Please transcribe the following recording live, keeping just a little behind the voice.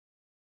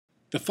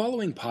The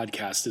following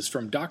podcast is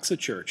from Doxa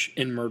Church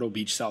in Myrtle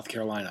Beach, South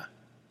Carolina.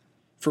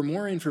 For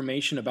more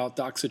information about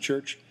Doxa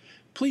Church,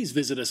 please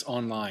visit us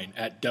online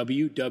at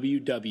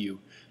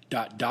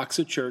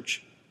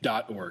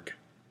www.doxachurch.org.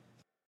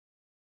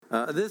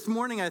 This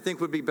morning, I think,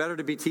 would be better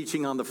to be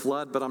teaching on the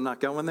flood, but I'm not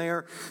going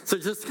there. So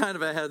just kind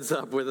of a heads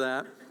up with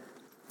that.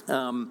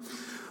 I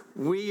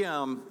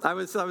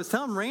was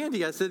telling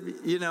Randy, I said,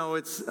 you know,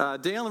 it's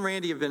Dale and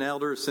Randy have been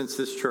elders since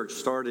this church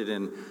started,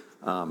 and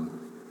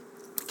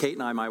Kate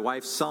and I, my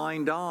wife,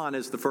 signed on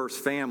as the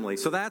first family.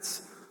 So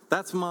that's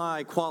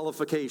my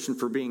qualification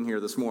for being here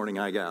this morning,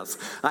 I guess.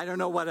 I don't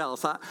know what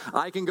else.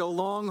 I can go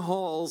long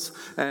hauls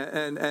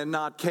and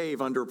not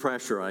cave under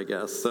pressure, I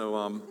guess.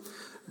 So,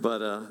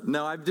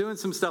 no, I'm doing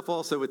some stuff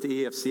also with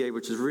the EFCA,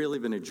 which has really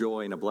been a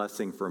joy and a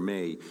blessing for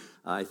me.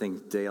 I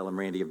think Dale and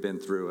Randy have been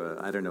through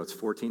it's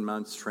 14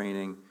 months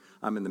training.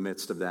 I'm in the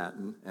midst of that,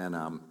 and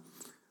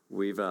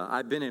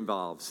I've been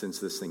involved since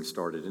this thing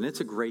started, and it's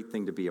a great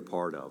thing to be a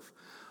part of.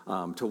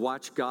 To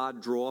watch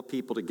God draw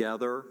people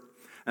together,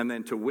 and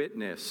then to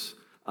witness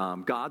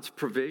God's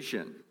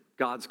provision,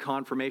 God's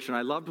confirmation.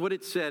 I loved what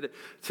it said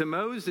to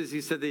Moses.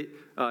 He said that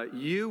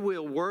you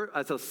will work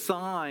as a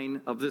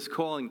sign of this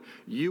calling.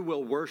 You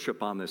will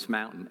worship on this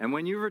mountain, and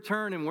when you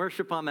return and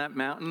worship on that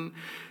mountain,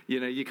 you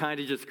know, you kind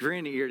of just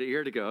grin ear to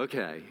ear to go,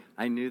 okay,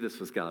 I knew this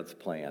was God's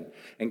plan,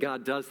 and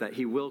God does that.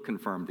 He will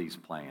confirm these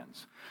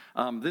plans.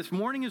 This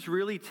morning is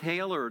really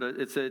tailored.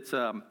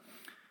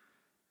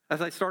 As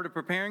I started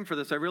preparing for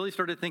this, I really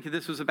started thinking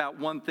this was about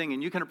one thing,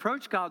 and you can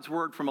approach God's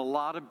Word from a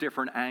lot of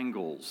different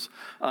angles.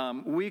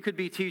 We could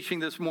be teaching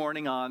this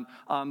morning on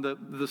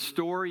the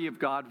story of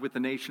God with the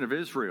nation of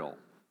Israel,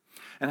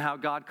 and how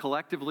God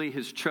collectively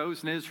has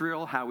chosen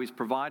Israel, how He's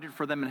provided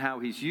for them, and how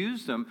He's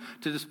used them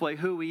to display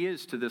who He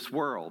is to this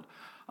world.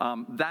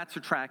 That's a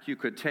track you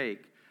could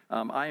take.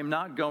 I am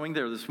not going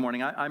there this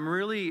morning. I'm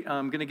really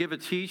going to give a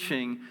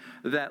teaching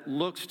that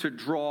looks to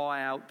draw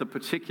out the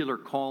particular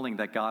calling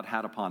that God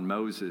had upon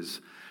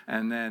Moses,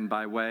 and then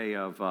by way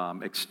of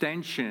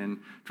extension,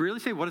 to really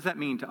say, what does that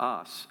mean to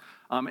us?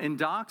 In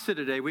Doxa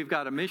today, we've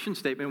got a mission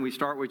statement. We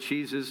start with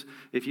Jesus.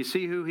 If you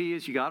see who He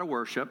is, you got to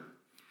worship.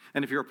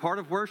 And if you're a part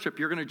of worship,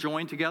 you're going to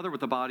join together with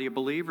the body of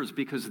believers,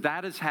 because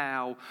that is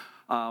how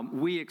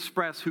we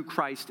express who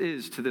Christ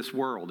is to this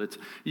world.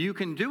 You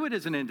can do it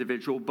as an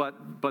individual,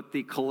 but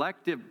the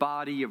collective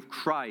body of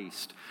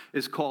Christ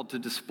is called to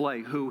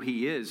display who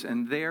He is.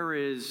 And there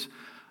is,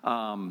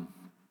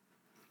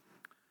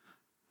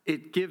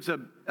 it gives a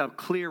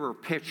clearer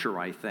picture,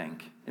 I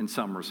think, in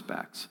some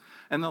respects.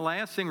 And the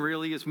last thing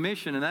really is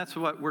mission, and that's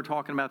what we're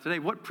talking about today.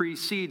 What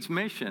precedes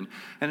mission?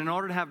 And in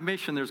order to have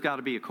mission, there's got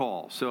to be a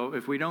call. So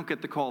if we don't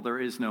get the call, there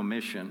is no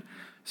mission.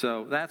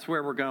 So that's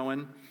where we're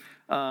going.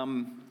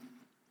 I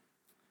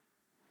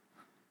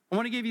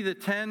want to give you the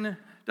 10.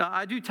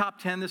 I do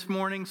top 10 this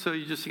morning, so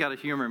you just got to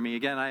humor me.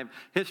 Again, I have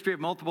history of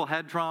multiple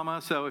head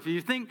trauma, so if you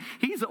think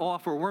he's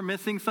off or we're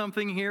missing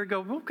something here,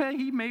 go, okay,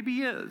 he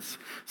maybe is.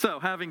 So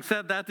having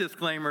said that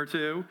disclaimer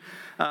too,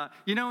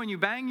 when you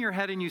bang your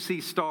head and you see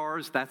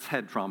stars, that's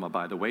head trauma,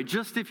 by the way,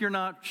 just if you're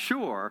not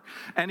sure.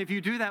 And if you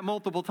do that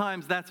multiple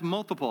times, that's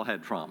multiple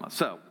head trauma.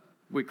 So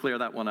we clear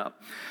that one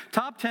up.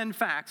 Top 10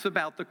 facts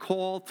about the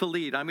call to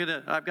lead.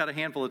 I've got a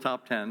handful of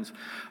top 10s.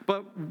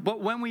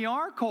 But when we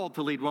are called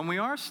to lead, when we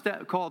are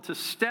called to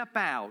step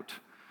out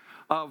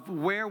of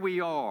where we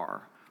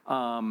are,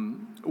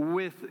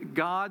 with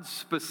God's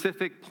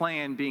specific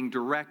plan being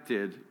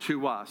directed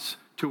to us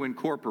to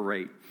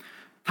incorporate,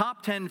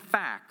 top 10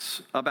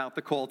 facts about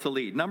the call to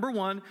lead. Number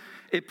 1,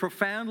 it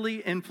profoundly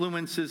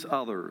influences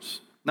others.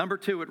 Number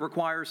 2, it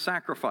requires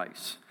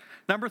sacrifice.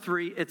 Number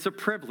 3, it's a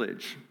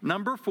privilege.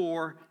 Number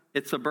 4,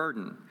 it's a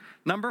burden.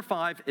 Number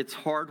 5, it's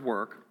hard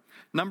work.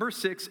 Number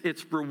 6,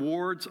 its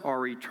rewards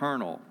are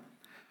eternal.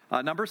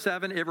 Number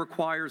 7, it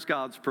requires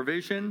God's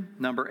provision.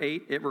 Number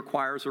 8, it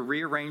requires a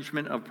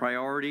rearrangement of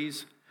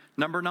priorities.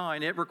 Number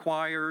 9, it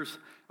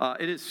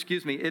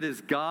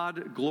is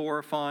God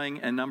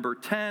glorifying. And number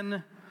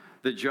 10,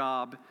 the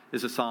job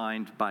is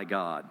assigned by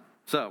God.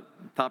 So,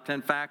 top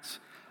 10 facts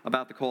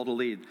about the call to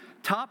lead.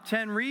 Top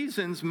 10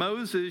 reasons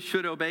Moses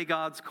should obey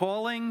God's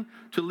calling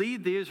to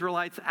lead the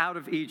Israelites out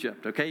of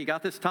Egypt. Okay, you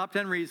got this? Top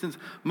 10 reasons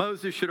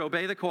Moses should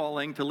obey the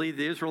calling to lead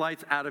the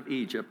Israelites out of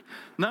Egypt.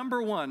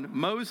 Number 1,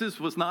 Moses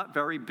was not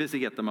very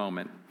busy at the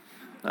moment.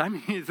 I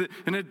mean, he's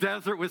in a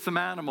desert with some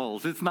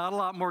animals. It's not a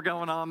lot more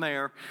going on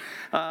there.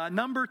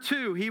 Number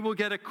 2, he will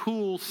get a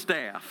cool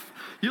staff.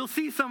 You'll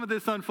see some of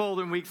this unfold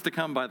in weeks to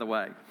come, by the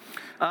way.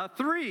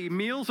 3,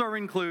 meals are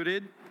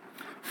included.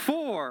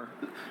 4,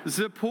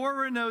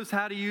 Zipporah knows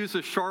how to use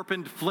a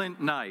sharpened flint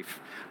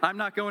knife. I'm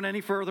not going any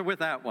further with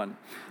that one.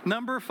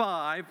 Number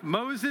 5,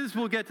 Moses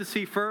will get to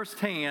see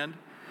firsthand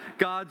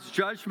God's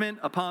judgment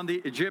upon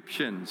the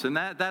Egyptians. And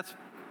that's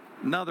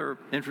another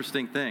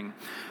interesting thing.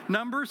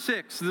 Number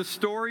 6, the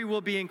story will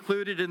be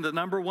included in the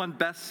number 1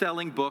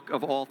 best-selling book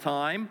of all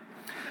time.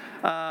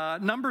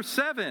 Number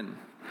 7,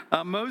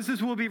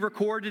 Moses will be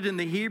recorded in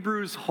the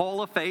Hebrews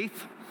Hall of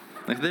Faith.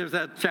 There's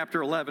that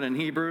chapter 11 in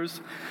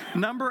Hebrews.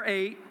 Number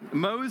 8,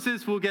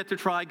 Moses will get to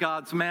try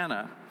God's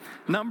manna.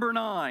 Number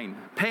 9,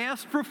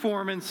 past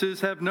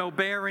performances have no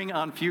bearing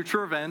on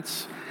future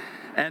events.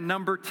 And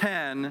number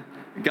 10,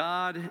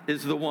 God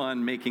is the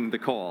one making the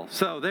call.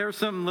 So there's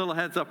some little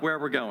heads up where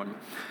we're going.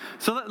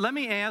 So let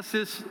me ask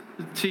this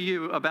to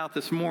you about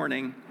this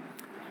morning.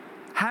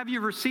 Have you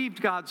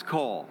received God's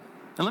call?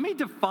 And let me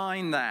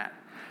define that.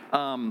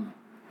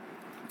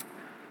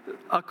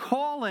 A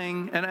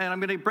calling, and I'm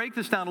going to break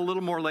this down a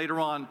little more later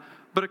on,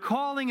 but a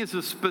calling is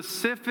a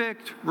specific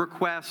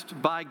request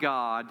by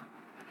God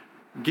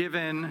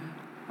given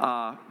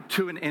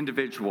to an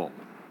individual.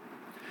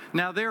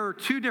 Now, there are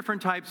two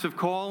different types of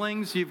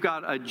callings. You've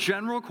got a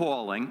general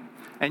calling,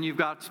 and you've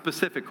got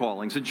specific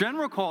callings. A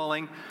general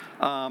calling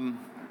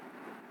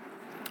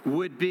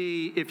would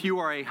be if you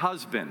are a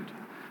husband.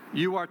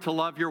 You are to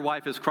love your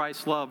wife as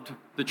Christ loved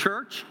the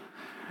church.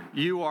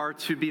 You are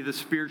to be the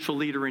spiritual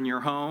leader in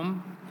your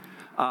home.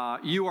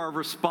 You are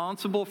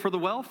responsible for the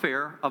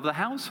welfare of the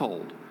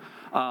household.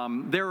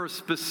 There are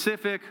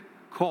specific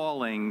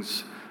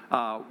callings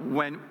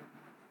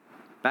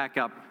back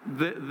up.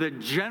 The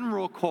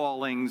general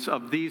callings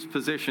of these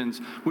positions,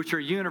 which are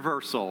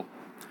universal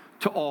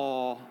to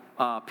all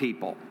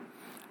people.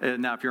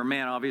 Now, if you're a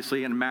man,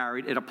 obviously, and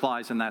married, it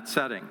applies in that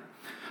setting.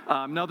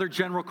 Another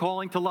general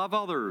calling to love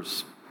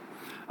others,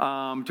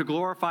 to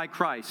glorify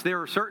Christ.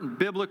 There are certain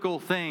biblical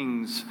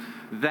things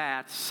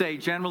that say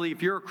generally,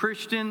 if you're a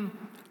Christian,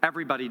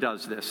 everybody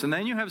does this. And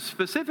then you have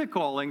specific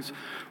callings,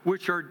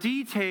 which are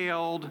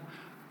detailed,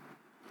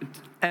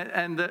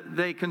 and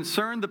they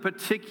concern the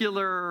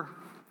particular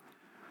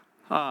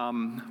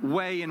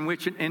way in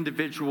which an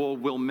individual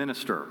will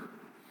minister.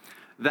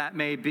 That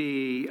may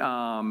be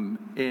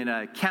in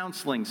a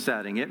counseling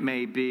setting. It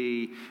may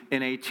be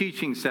in a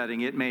teaching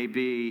setting. It may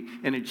be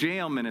in a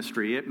jail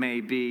ministry. It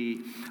may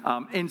be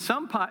in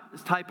some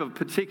type of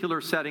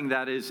particular setting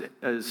that is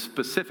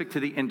specific to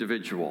the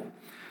individual.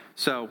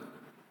 So,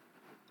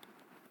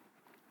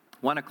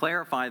 want to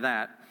clarify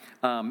that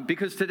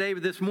because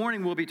this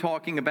morning, we'll be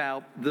talking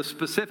about the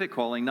specific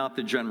calling, not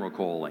the general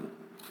calling.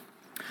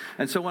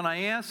 And so when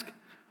I ask,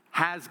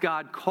 has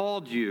God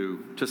called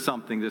you to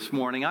something this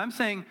morning? I'm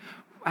saying,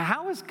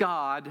 how is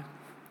God,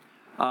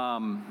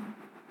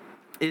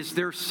 is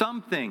there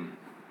something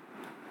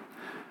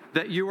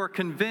that you are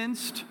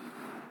convinced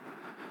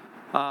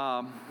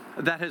that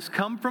has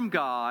come from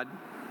God,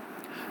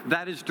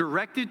 that is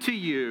directed to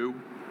you,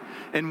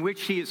 in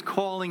which He is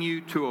calling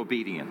you to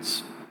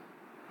obedience?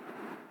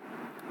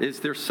 Is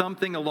there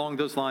something along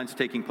those lines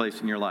taking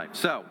place in your life?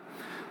 So,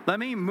 let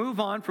me move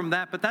on from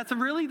that, but that's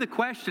really the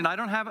question. I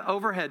don't have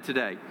overhead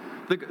today.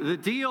 The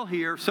deal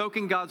here, soak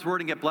in God's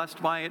word and get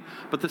blessed by it,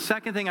 but the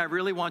second thing I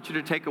really want you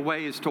to take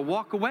away is to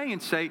walk away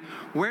and say,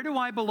 where do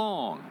I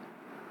belong?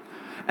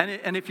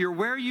 And if you're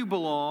where you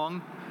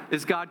belong,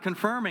 is God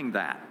confirming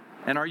that?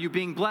 And are you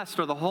being blessed?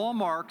 Are the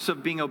hallmarks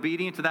of being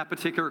obedient to that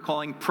particular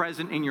calling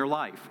present in your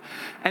life?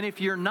 And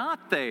if you're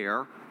not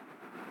there,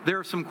 there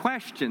are some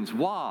questions.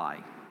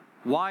 Why?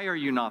 Why are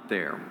you not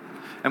there?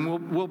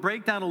 And we'll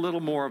break down a little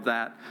more of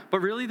that. But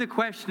really the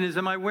question is,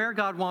 am I where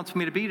God wants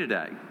me to be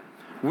today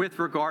with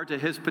regard to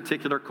His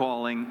particular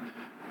calling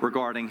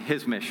regarding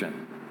His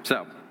mission?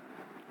 So,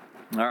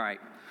 all right.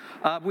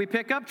 We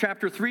pick up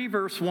chapter 3,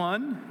 verse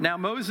 1. Now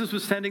Moses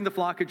was tending the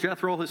flock of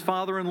Jethro, his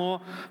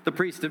father-in-law, the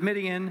priest of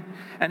Midian,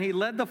 and he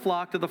led the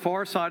flock to the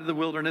far side of the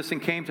wilderness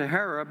and came to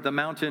Horeb, the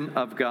mountain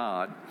of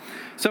God.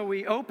 So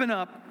we open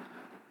up,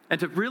 and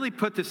to really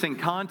put this in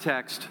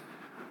context,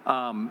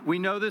 we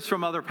know this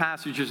from other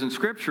passages in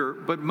Scripture,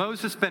 but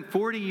Moses spent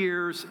 40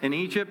 years in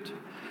Egypt,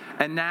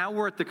 and now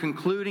we're at the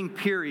concluding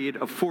period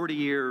of 40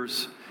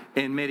 years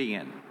in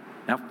Midian.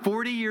 Now,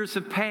 40 years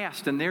have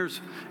passed, and there's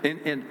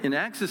in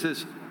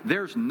Exodus,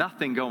 there's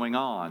nothing going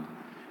on.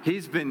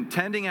 He's been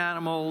tending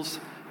animals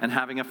and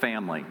having a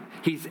family.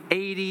 He's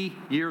 80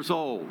 years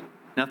old.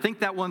 Now, think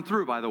that one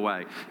through, by the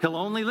way. He'll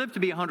only live to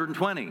be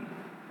 120.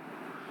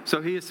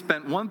 So he has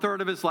spent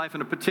 1/3 of his life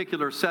in a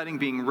particular setting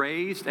being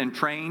raised and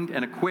trained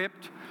and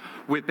equipped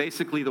with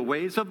basically the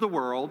ways of the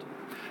world,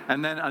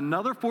 and then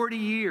another 40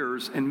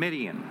 years in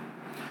Midian.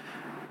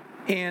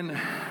 And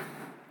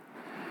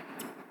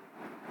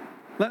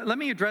let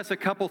me address a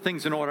couple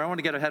things in order. I want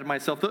to get ahead of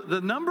myself.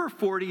 The number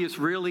 40 is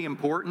really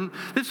important.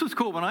 This was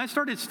cool. When I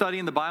started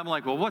studying the Bible, I'm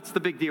like, well, what's the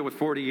big deal with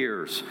 40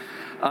 years?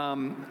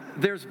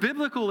 There's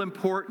biblical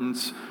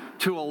importance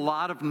to a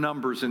lot of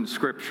numbers in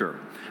Scripture.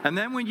 And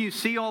then when you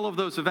see all of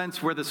those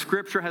events where the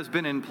Scripture has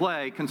been in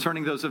play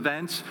concerning those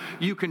events,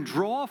 you can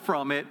draw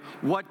from it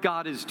what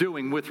God is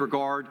doing with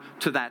regard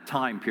to that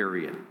time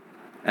period.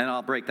 And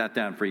I'll break that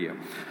down for you.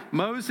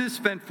 Moses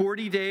spent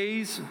 40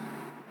 days.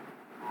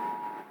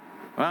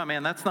 Oh,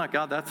 man, that's not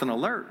God. That's an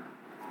alert.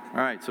 All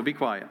right, so be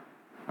quiet.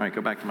 All right,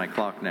 go back to my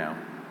clock now.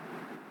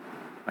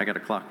 I got a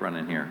clock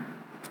running here.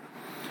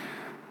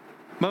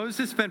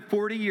 Moses spent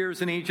 40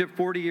 years in Egypt,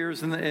 40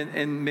 years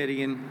in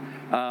Midian.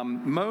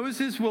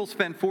 Moses will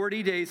spend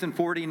 40 days and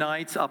 40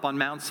 nights up on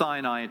Mount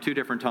Sinai at 2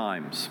 different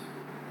times.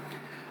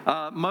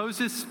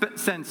 Moses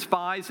sent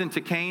spies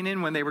into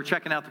Canaan when they were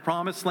checking out the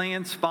promised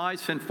land.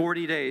 Spies spent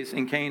 40 days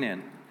in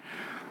Canaan.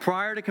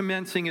 Prior to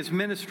commencing his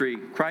ministry,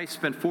 Christ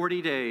spent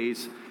 40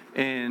 days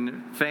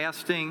in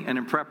fasting and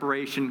in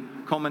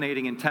preparation,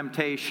 culminating in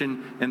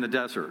temptation in the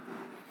desert.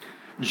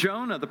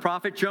 Jonah, the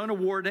prophet Jonah,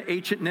 warned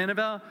ancient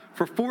Nineveh,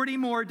 for 40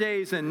 more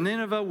days and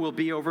Nineveh will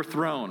be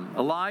overthrown.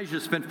 Elijah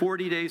spent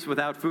 40 days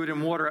without food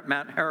and water at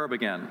Mount Horeb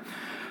again.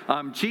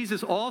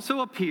 Jesus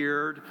also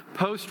appeared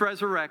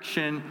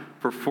post-resurrection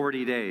for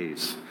 40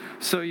 days.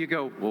 So you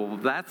go, well,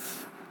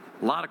 that's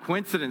a lot of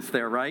coincidence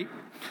there, right?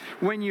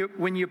 When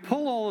you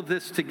pull all of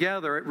this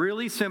together, it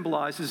really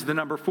symbolizes the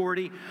number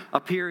 40, a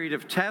period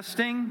of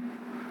testing,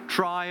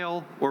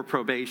 trial, or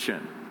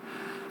probation.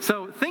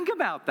 So think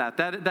about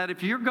that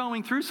if you're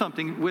going through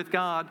something with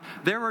God,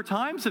 there are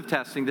times of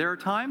testing, there are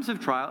times of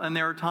trial, and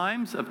there are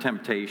times of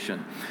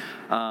temptation.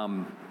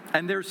 And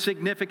there's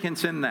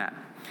significance in that.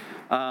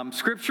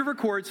 Scripture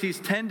records he's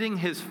tending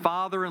his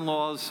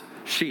father-in-law's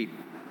sheep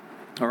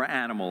or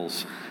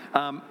animals.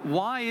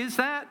 Why is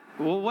that?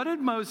 Well, what did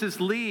Moses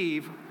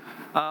leave?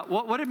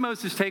 What did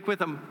Moses take with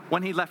him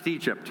when he left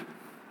Egypt?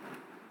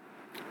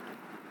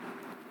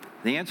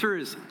 The answer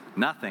is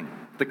nothing.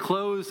 The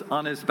clothes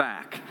on his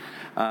back.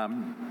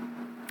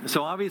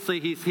 So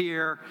obviously he's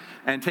here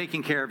and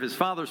taking care of his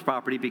father's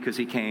property because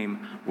he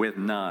came with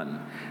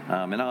none.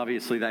 And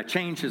obviously that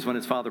changes when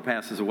his father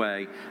passes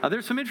away.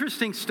 There's some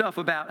interesting stuff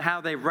about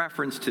how they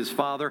referenced his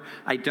father.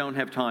 I don't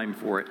have time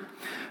for it.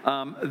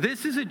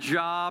 This is a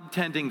job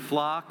tending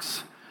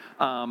flocks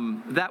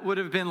that would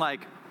have been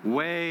like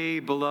way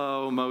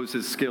below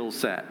Moses' skill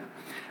set.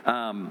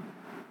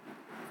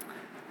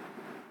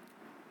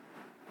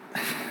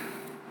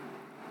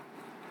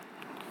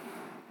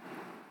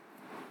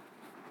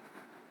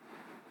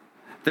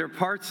 There are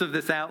parts of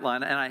this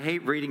outline, and I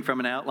hate reading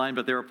from an outline,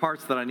 but there are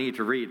parts that I need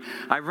to read.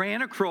 I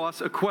ran across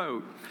a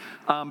quote.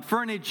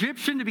 For an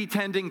Egyptian to be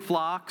tending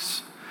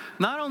flocks,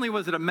 not only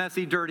was it a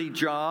messy, dirty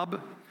job,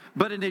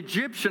 but an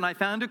Egyptian, I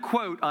found a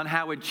quote on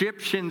how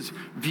Egyptians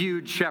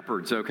viewed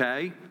shepherds,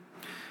 okay?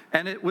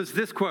 And it was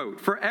this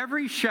quote: "For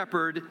every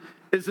shepherd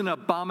is an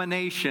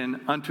abomination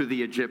unto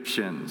the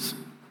Egyptians."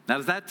 Now,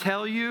 does that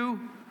tell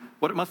you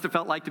what it must have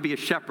felt like to be a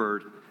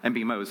shepherd and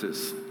be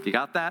Moses? You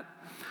got that?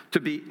 To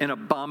be an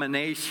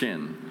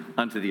abomination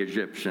unto the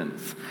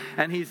Egyptians.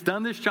 And he's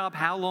done this job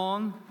how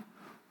long?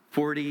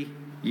 40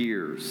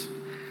 years.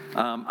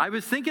 I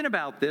was thinking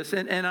about this,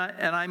 and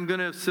I'm going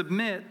to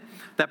submit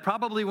that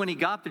probably when he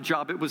got the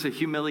job, it was a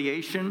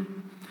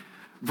humiliation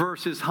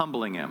versus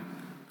humbling him.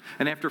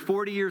 And after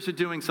 40 years of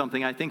doing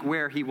something, I think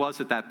where he was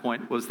at that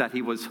point was that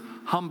he was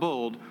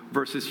humbled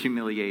versus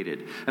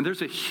humiliated. And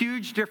there's a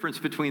huge difference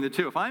between the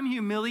two. If I'm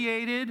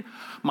humiliated,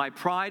 my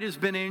pride has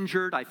been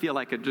injured, I feel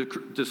like a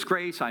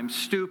disgrace, I'm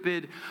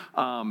stupid,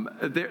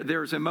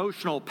 there's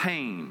emotional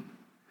pain.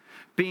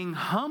 Being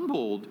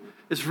humbled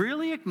is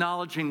really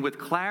acknowledging with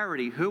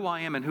clarity who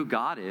I am and who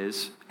God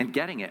is and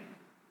getting it.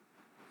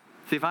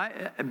 See,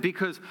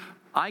 because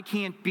I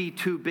can't be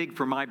too big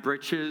for my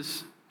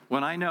britches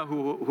when I know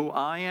who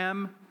I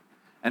am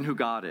and who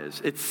God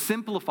is. It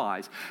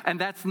simplifies. And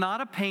that's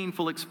not a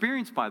painful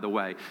experience, by the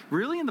way.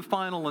 Really, in the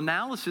final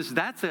analysis,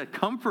 that's a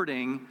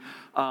comforting,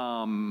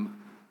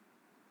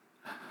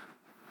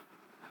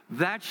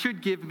 that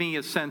should give me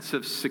a sense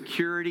of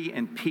security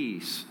and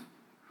peace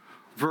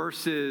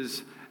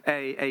versus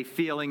a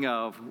feeling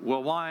of,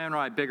 well, why am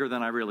I bigger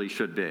than I really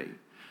should be?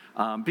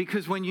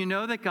 Because when you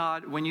know that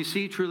God, when you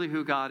see truly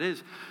who God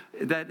is,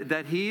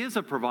 that he is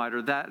a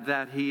provider,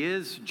 that he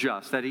is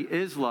just, that he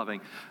is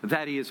loving,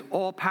 that he is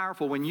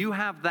all-powerful, when you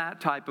have that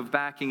type of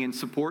backing and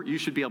support, you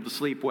should be able to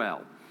sleep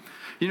well.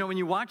 You know, when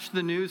you watch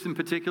the news in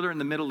particular in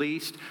the Middle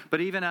East,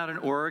 but even out in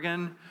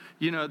Oregon,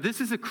 you know, this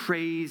is a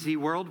crazy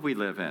world we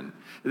live in.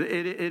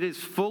 It is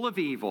full of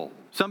evil.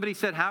 Somebody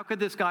said, how could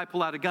this guy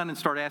pull out a gun and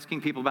start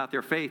asking people about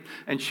their faith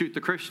and shoot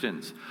the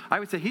Christians? I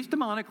would say he's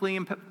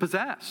demonically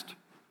possessed.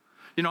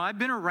 You know, I've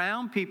been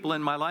around people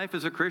in my life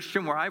as a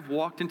Christian where I've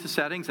walked into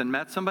settings and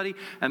met somebody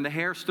and the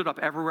hair stood up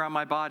everywhere on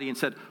my body and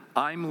said,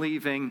 I'm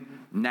leaving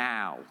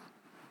now.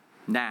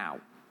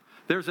 Now.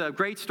 There's a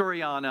great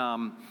story on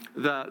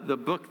the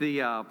book,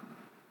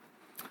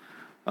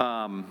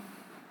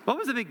 what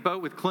was the big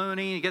boat with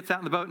Clooney? He gets out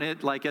in the boat and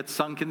it like gets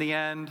sunk in the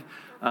end.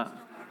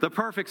 The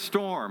Perfect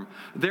Storm.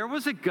 There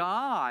was a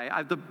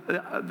guy,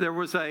 there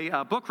was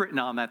a book written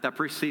on that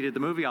preceded the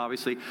movie,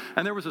 obviously,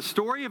 and there was a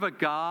story of a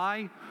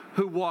guy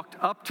who walked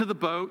up to the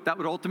boat that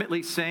would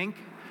ultimately sink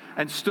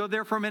and stood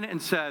there for a minute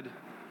and said,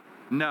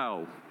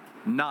 no,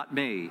 not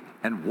me,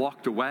 and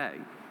walked away.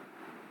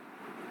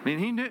 I mean,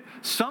 he knew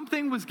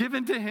something was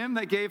given to him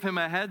that gave him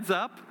a heads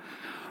up,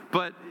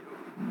 but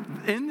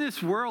in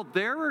this world,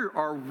 there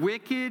are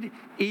wicked,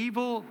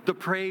 evil,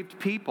 depraved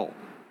people.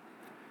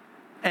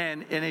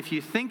 And if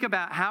you think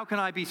about how can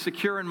I be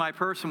secure in my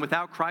person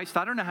without Christ,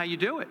 I don't know how you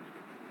do it.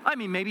 I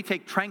mean, maybe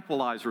take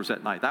tranquilizers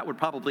at night. That would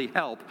probably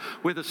help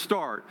with a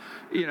start,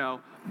 you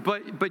know.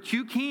 But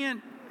you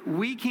can't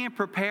we can't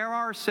prepare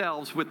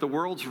ourselves with the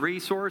world's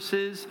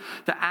resources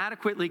to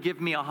adequately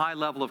give me a high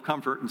level of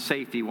comfort and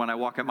safety when I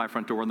walk out my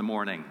front door in the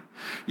morning.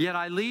 Yet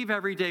I leave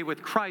every day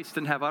with Christ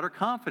and have utter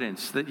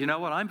confidence that, you know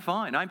what, I'm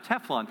fine. I'm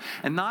Teflon.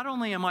 And not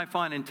only am I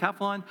fine in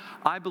Teflon,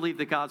 I believe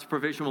that God's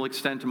provision will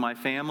extend to my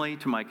family,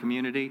 to my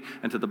community,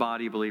 and to the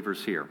body of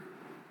believers here.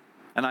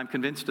 And I'm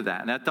convinced of that.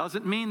 And that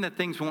doesn't mean that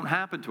things won't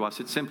happen to us.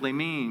 It simply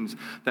means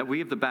that we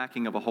have the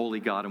backing of a holy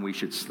God, and we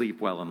should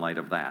sleep well in light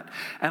of that.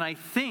 And I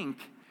think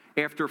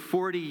after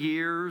 40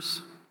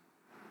 years,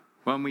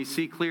 when we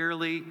see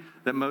clearly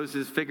that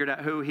Moses figured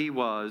out who he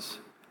was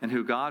and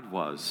who God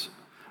was,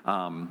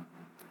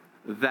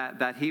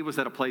 that he was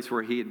at a place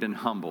where he had been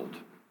humbled.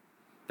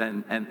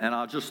 And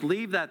I'll just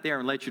leave that there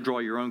and let you draw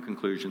your own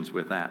conclusions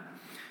with that.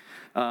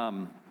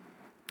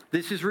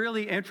 This is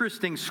really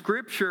interesting.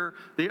 Scripture,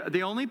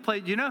 the only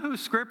place, you know who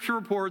Scripture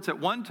reports at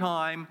one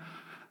time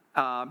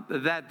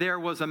that there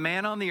was a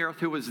man on the earth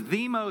who was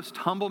the most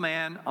humble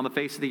man on the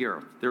face of the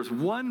earth. There's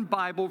one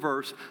Bible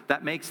verse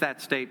that makes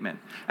that statement,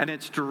 and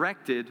it's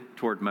directed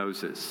toward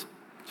Moses.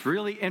 It's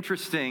really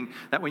interesting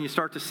that when you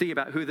start to see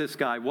about who this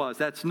guy was,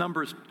 that's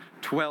Numbers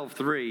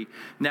 12:3.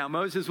 Now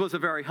Moses was a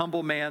very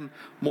humble man,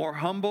 more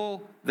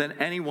humble than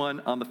anyone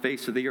on the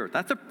face of the earth.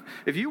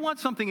 If you want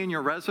something in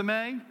your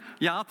resume,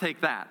 yeah, I'll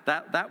take that.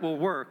 That will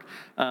work.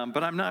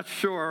 But I'm not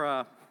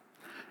sure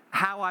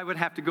how I would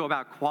have to go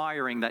about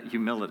acquiring that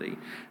humility.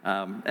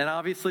 And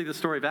obviously the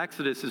story of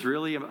Exodus is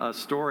really a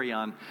story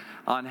on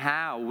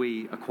how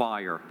we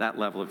acquire that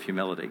level of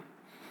humility.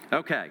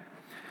 Okay,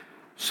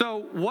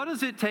 so what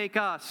does it take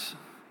us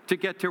to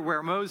get to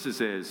where Moses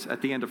is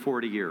at the end of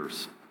 40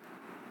 years?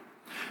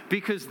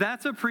 Because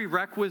that's a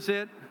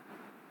prerequisite,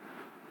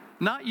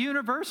 not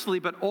universally,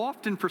 but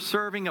often for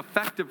serving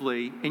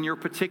effectively in your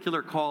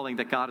particular calling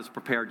that God has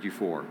prepared you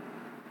for.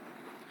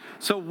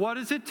 So what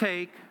does it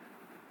take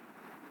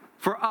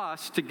for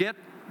us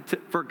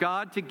for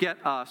God to get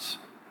us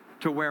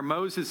to where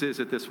Moses is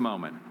at this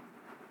moment?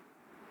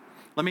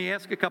 Let me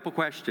ask a couple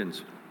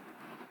questions.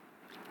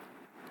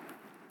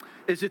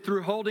 Is it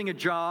through holding a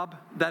job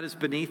that is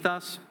beneath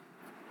us?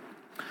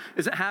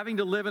 Is it having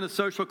to live in a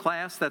social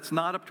class that's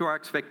not up to our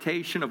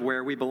expectation of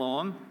where we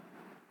belong?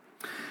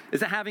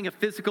 Is it having a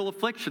physical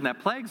affliction that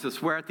plagues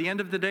us, where at the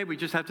end of the day we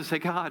just have to say,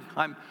 God,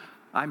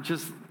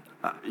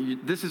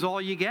 this is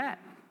all you get.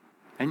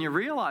 And you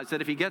realize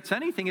that if he gets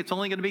anything, it's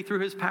only going to be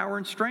through his power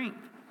and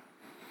strength.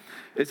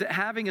 Is it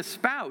having a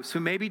spouse who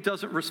maybe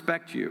doesn't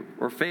respect you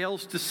or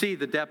fails to see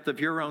the depth of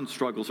your own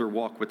struggles or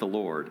walk with the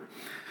Lord?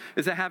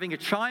 Is it having a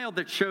child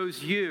that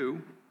shows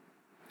you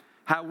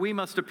how we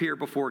must appear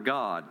before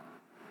God?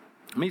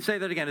 Let me say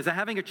that again. Is it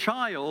having a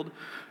child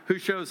who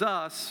shows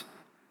us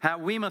how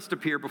we must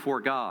appear before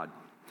God?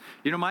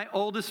 You know, my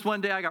oldest one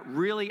day, I got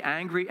really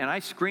angry and I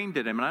screamed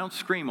at him, and I don't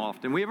scream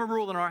often. We have a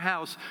rule in our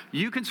house.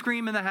 You can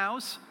scream in the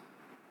house,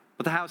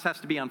 but the house has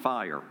to be on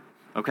fire.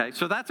 Okay,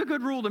 so that's a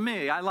good rule to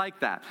me. I like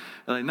that.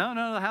 They're like, no,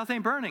 the house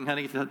ain't burning,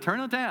 honey. Turn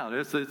it down.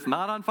 It's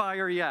not on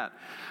fire yet.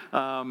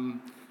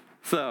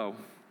 So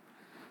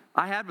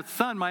I had with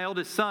son, my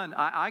oldest son,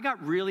 I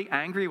got really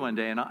angry one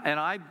day, and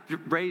I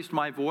raised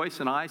my voice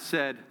and I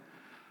said,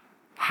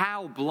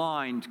 how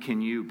blind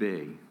can you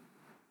be?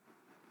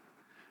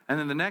 And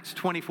in the next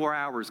 24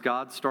 hours,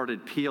 God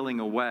started peeling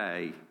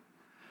away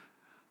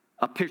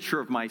a picture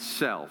of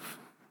myself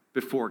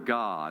before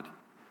God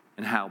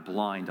and how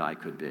blind I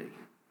could be.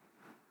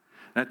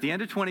 And at the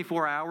end of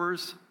 24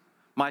 hours,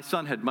 my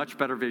son had much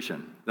better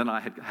vision than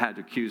I had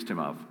accused him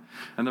of.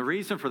 And the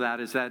reason for that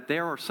is that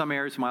there are some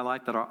areas of my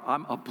life that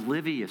I'm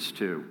oblivious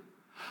to.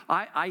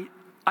 I'm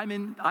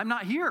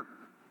not here.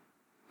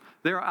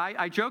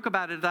 I joke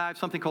about it that I have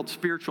something called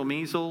spiritual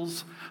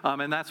measles,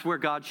 and that's where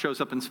God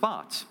shows up in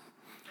spots.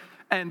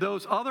 And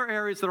those other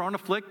areas that aren't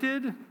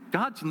afflicted,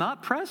 God's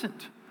not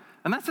present.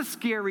 And that's a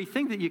scary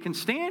thing, that you can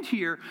stand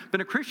here, been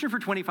a Christian for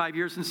 25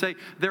 years, and say,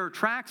 there are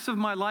tracts of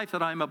my life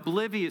that I'm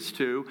oblivious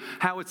to,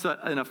 how it's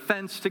an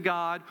offense to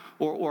God,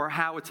 or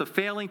how it's a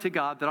failing to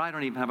God that I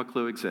don't even have a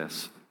clue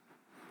exists.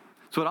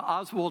 It's what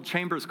Oswald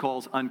Chambers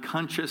calls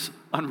unconscious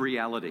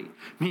unreality,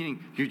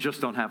 meaning you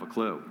just don't have a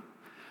clue.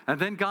 And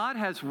then God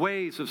has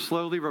ways of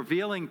slowly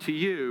revealing to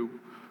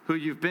you who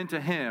you've been to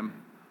him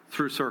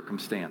through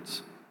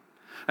circumstance.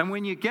 And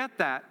when you get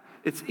that,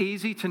 it's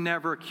easy to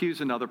never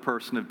accuse another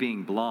person of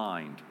being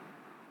blind,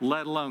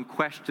 let alone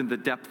question the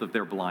depth of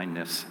their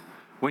blindness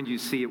when you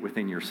see it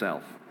within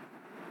yourself.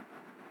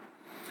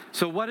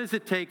 So what does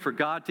it take for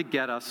God to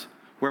get us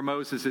where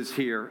Moses is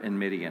here in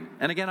Midian?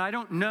 And again, I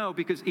don't know,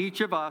 because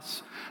each of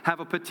us have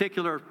a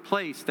particular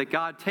place that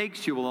God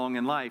takes you along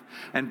in life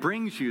and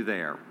brings you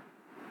there.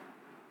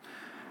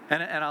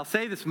 And I'll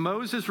say this,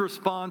 Moses'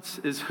 response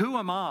is, who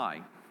am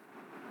I?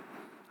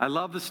 I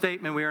love the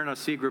statement, we are in a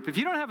C group. If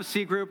you don't have a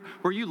C group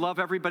where you love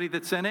everybody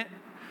that's in it,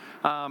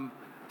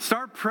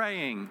 start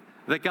praying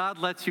that God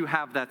lets you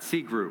have that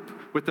C group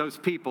with those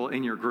people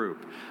in your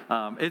group.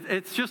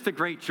 It's just a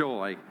great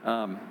joy.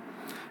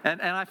 And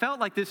I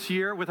felt like this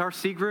year with our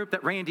C group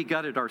that Randy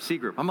gutted our C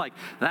group. I'm like,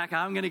 that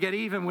guy, I'm going to get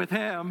even with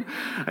him.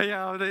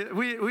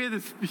 We had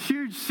this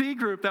huge C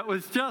group that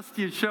was just,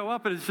 you show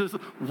up and it's just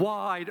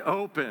wide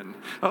open.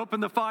 Open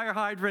the fire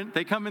hydrant,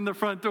 they come in the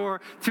front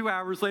door, 2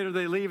 hours later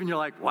they leave, and you're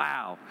like,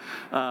 wow.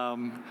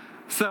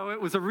 So it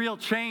was a real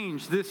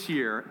change this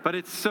year, but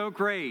it's so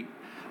great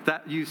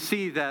that you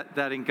see that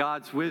in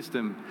God's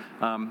wisdom,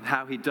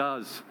 how he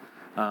does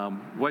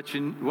what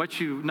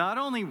you not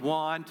only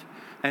want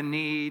and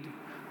need,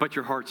 but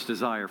your heart's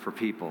desire for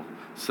people.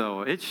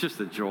 So it's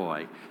just a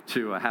joy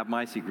to have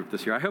my C group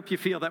this year. I hope you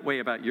feel that way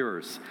about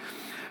yours.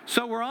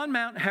 So we're on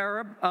Mount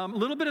Horeb. A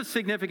little bit of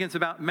significance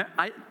about,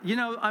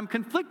 I'm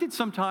conflicted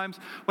sometimes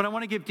when I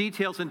want to give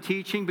details in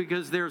teaching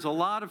because there's a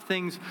lot of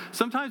things,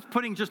 sometimes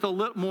putting just a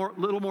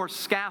little more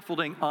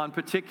scaffolding on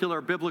particular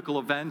biblical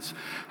events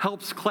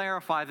helps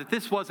clarify that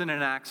this wasn't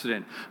an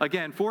accident.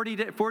 Again,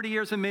 40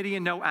 years in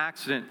Midian, no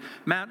accident.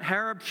 Mount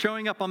Horeb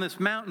showing up on this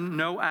mountain,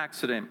 no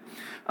accident.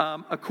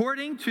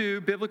 According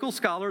to biblical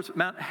scholars,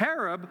 Mount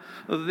Horeb,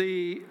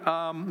 the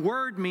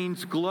word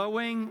means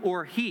glowing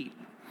or heat.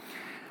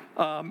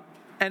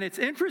 And it's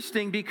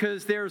interesting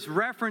because there's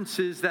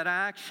references that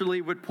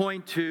actually would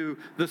point to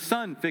the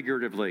sun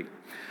figuratively.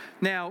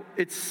 Now,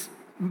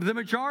 the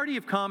majority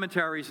of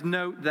commentaries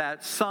note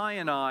that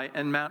Sinai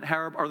and Mount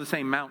Horeb are the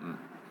same mountain.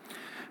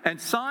 And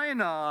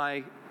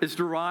Sinai is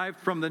derived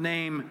from the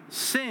name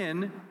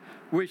Sin,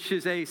 which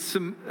is a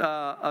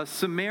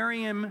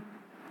Sumerian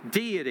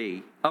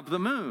deity of the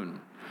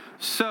moon.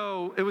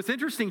 So it was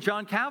interesting,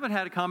 John Calvin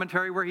had a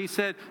commentary where he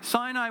said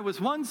Sinai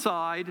was one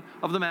side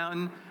of the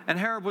mountain and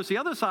Horeb was the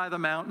other side of the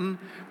mountain,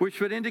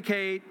 which would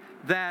indicate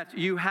that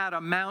you had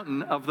a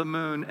mountain of the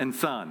moon and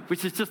sun,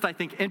 which is just, I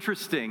think,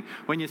 interesting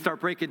when you start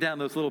breaking down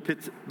those little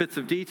bits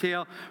of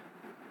detail.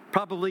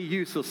 Probably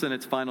useless in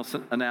its final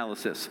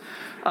analysis.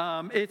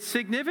 Its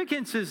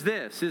significance is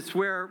this. It's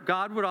where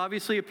God would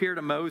obviously appear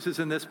to Moses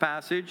in this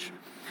passage.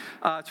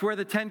 It's where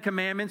the Ten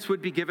Commandments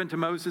would be given to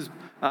Moses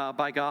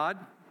by God.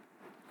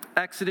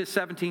 Exodus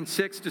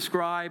 17:6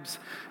 describes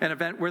an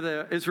event where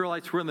the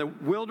Israelites were in the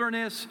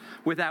wilderness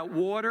without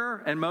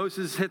water, and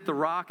Moses hit the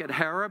rock at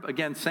Horeb,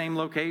 again, same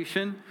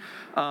location.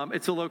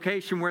 It's a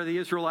location where the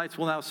Israelites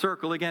will now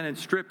circle again and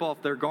strip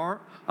off their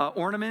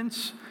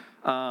ornaments.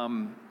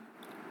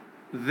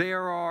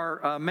 There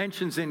are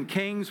mentions in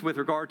Kings with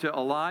regard to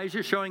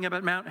Elijah showing up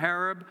at Mount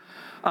Horeb.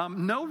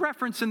 No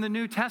reference in the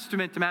New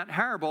Testament to Mount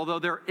Horeb, although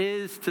there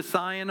is to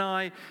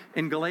Sinai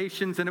in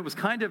Galatians, and it was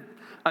kind of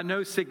a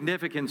no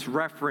significance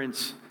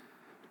reference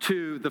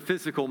to the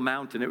physical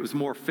mountain. It was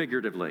more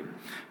figuratively.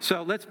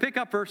 So let's pick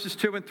up verses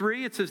 2 and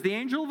 3. It says, "The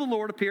angel of the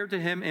Lord appeared to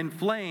him in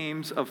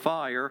flames of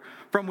fire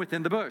from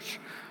within the bush.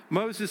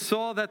 Moses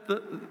saw that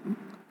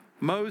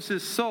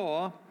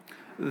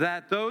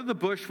though the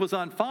bush was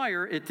on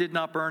fire, it did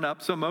not burn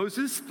up. So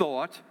Moses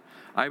thought,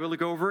 I will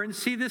go over and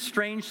see this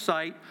strange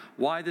sight,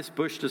 why this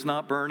bush does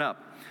not burn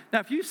up." Now,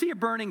 if you see a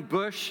burning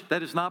bush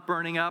that is not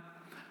burning up,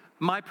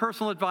 my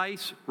personal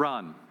advice,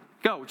 run.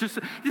 Go, just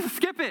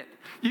skip it.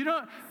 He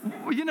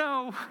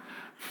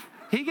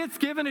gets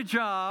given a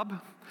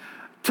job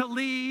to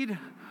lead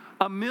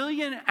a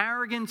million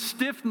arrogant,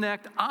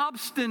 stiff-necked,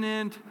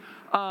 obstinate,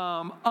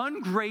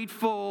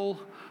 ungrateful,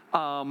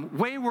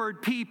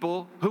 wayward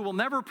people who will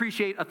never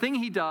appreciate a thing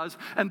he does,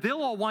 and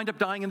they'll all wind up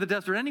dying in the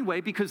desert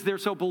anyway because they're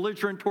so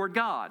belligerent toward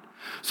God.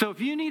 So if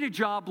you need a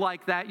job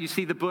like that, you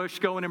see the bush,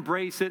 go and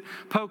embrace it,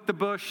 poke the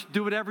bush,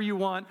 do whatever you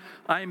want.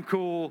 I'm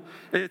cool.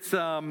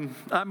 I'm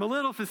a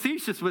little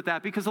facetious with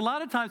that because a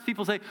lot of times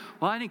people say,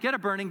 well, I didn't get a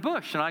burning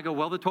bush. And I go,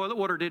 well, the toilet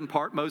water didn't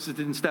part. Moses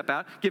didn't step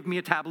out. Give me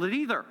a tablet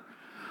either.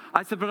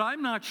 I said, but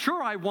I'm not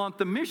sure I want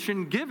the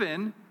mission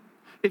given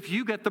if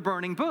you get the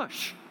burning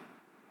bush.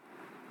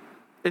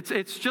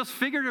 It's just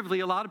figuratively,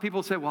 a lot of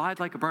people say, well,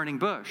 I'd like a burning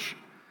bush.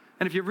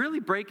 And if you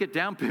really break it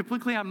down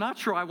biblically, I'm not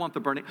sure I want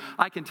the burning.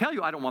 I can tell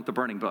you I don't want the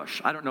burning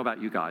bush. I don't know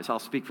about you guys. I'll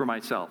speak for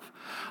myself.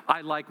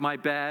 I like my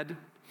bed.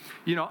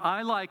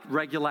 I like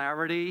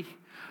regularity.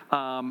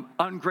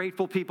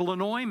 Ungrateful people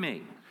annoy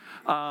me.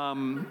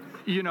 I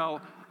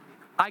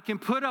can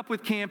put up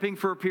with camping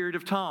for a period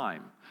of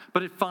time.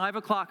 But at 5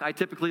 o'clock, I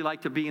typically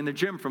like to be in the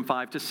gym from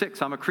 5 to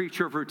 6. I'm a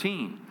creature of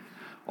routine.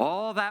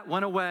 All that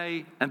went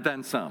away and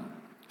then some.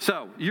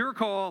 So, your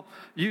call,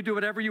 you do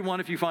whatever you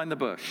want if you find the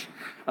bush.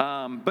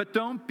 But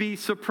don't be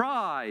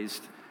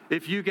surprised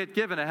if you get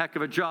given a heck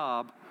of a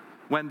job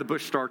when the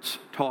bush starts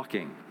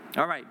talking.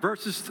 All right,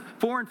 verses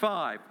 4 and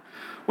 5.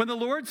 When the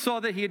Lord saw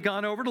that he had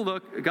gone over to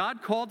look,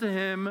 God called to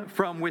him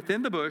from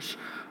within the bush,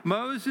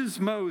 "Moses,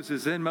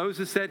 Moses." And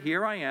Moses said,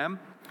 "Here I am."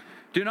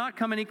 "Do not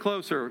come any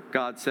closer,"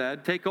 God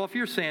said. "Take off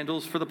your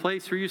sandals, for the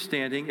place where you're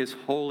standing is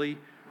holy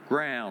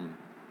ground."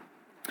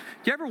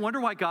 Do you ever wonder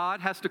why God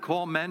has to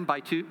call men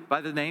by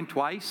the name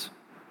twice?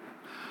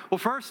 Well,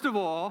 first of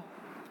all,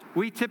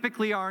 we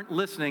typically aren't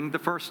listening the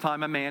first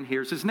time a man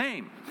hears his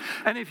name.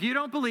 And if you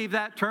don't believe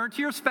that, turn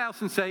to your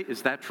spouse and say,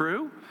 is that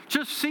true?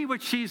 Just see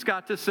what she's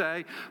got to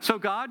say. So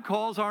God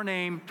calls our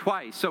name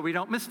twice, so we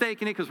don't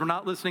mistake it because we're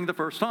not listening the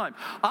first time.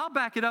 I'll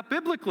back it up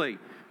biblically.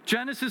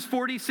 Genesis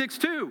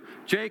 46:2,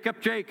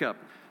 Jacob, Jacob.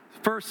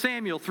 1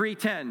 Samuel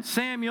 3:10,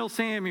 Samuel,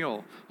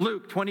 Samuel.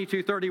 Luke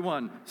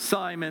 22:31,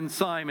 Simon,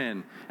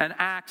 Simon. And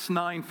Acts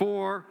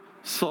 9:4,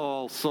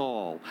 Saul,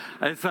 Saul.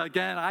 So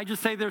again, I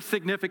just say there's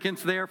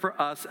significance there for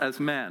us as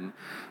men.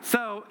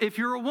 So if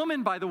you're a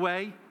woman, by the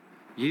way,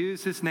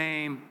 use his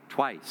name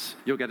twice.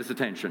 You'll get his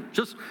attention.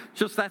 Just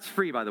that's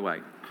free, by the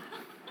way.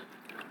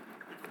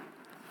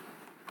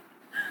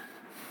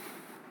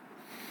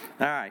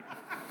 All right.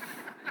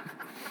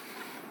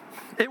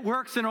 It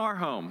works in our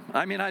home.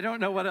 I mean, I don't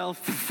know what else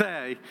to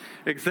say,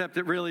 except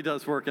it really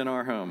does work in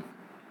our home.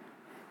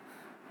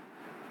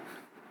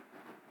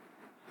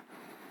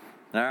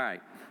 All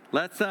right.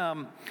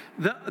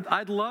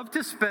 I'd love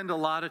to spend a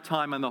lot of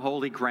time on the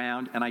holy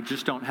ground, and I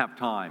just don't have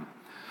time.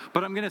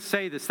 But I'm going to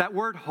say this. That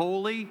word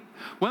holy,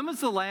 when was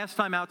the last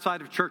time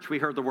outside of church we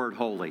heard the word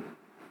holy?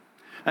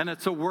 And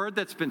it's a word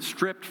that's been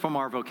stripped from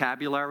our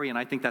vocabulary, and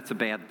I think that's a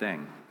bad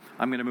thing.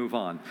 I'm going to move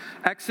on.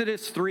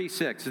 Exodus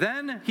 3:6.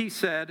 Then he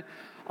said,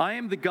 I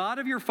am the God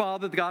of your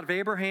father, the God of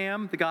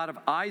Abraham, the God of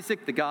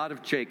Isaac, the God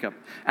of Jacob.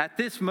 At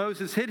this,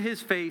 Moses hid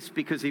his face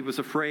because he was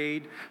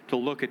afraid to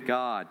look at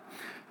God.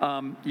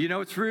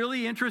 It's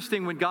really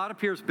interesting. When God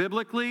appears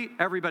biblically,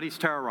 everybody's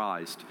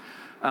terrorized.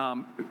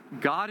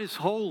 God is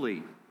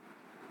holy.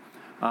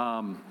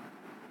 And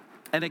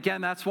again,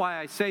 that's why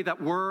I say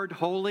that word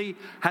holy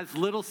has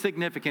little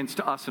significance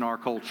to us in our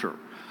culture.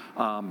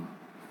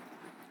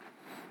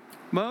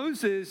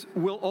 Moses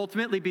will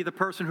ultimately be the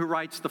person who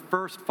writes the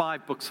first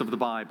 5 books of the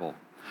Bible.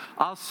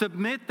 I'll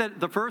submit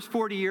that the first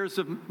 40 years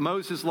of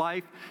Moses'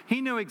 life,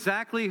 he knew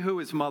exactly who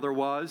his mother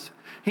was.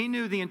 He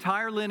knew the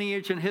entire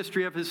lineage and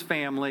history of his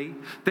family.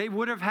 They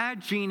would have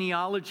had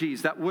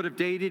genealogies that would have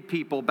dated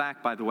people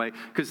back, by the way,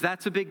 because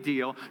that's a big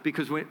deal.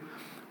 Because,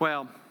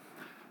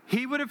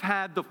 he would have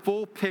had the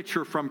full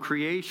picture from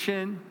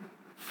creation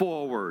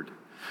forward.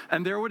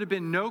 And there would have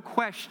been no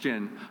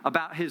question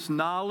about his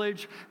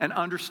knowledge and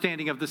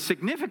understanding of the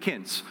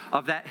significance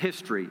of that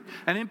history.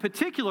 And in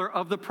particular,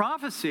 of the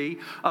prophecy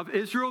of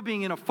Israel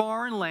being in a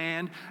foreign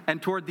land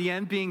and toward the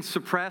end being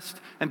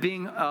suppressed and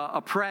being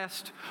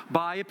oppressed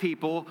by a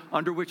people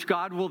under which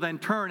God will then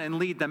turn and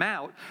lead them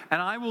out.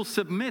 And I will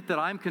submit that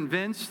I'm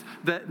convinced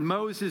that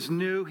Moses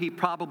knew he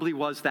probably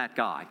was that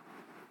guy.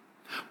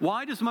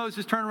 Why does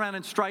Moses turn around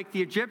and strike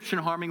the Egyptian,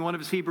 harming one of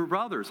his Hebrew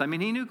brothers? I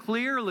mean, he knew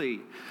clearly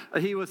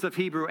he was of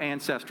Hebrew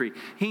ancestry.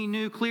 He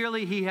knew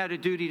clearly he had a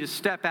duty to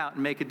step out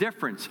and make a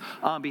difference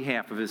on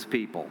behalf of his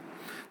people.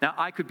 Now,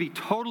 I could be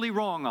totally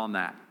wrong on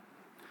that,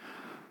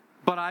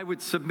 but I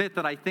would submit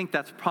that I think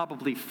that's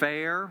probably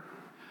fair,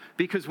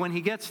 because when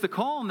he gets the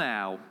call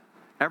now,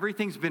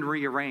 everything's been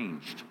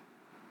rearranged.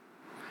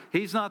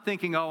 He's not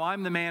thinking,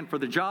 I'm the man for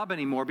the job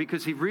anymore,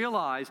 because he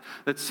realized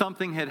that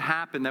something had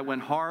happened that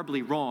went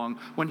horribly wrong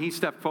when he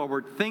stepped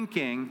forward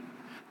thinking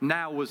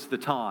now was the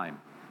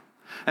time.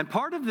 And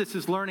part of this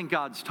is learning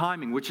God's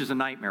timing, which is a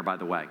nightmare, by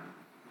the way.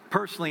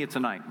 Personally, it's a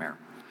nightmare.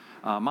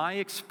 My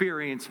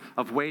experience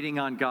of waiting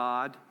on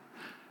God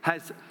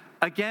has,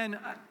 again,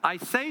 I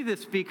say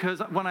this because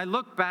when I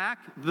look back,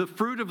 the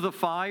fruit of the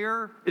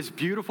fire is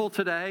beautiful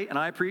today, and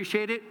I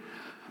appreciate it.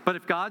 But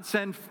if God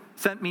sent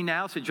me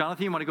now, said,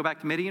 Jonathan, you want to go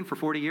back to Midian for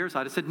 40 years?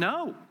 I'd have said,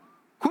 no,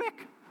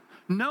 quick.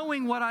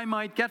 Knowing what I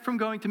might get from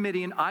going to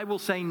Midian, I will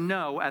say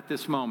no at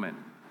this moment.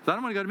 So I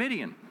don't want to go to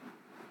Midian.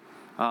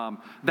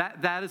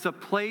 That is a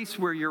place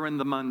where you're in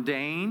the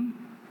mundane.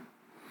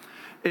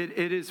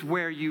 It is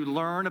where you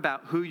learn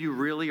about who you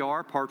really are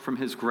apart from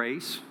his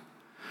grace.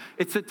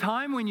 It's a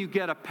time when you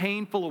get a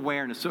painful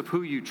awareness of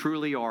who you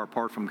truly are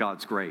apart from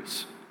God's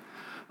grace.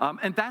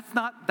 And that's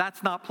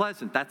not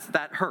pleasant.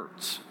 That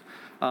hurts.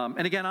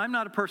 And again, I'm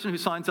not a person who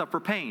signs up for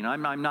pain.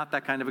 I'm not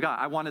that kind of a guy.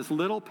 I want as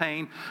little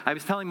pain. I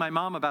was telling my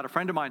mom about a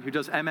friend of mine who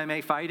does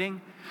MMA fighting,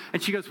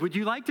 and she goes, would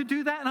you like to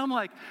do that? And I'm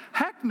like,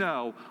 heck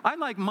no. I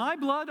like my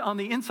blood on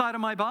the inside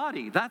of my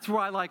body. That's where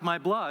I like my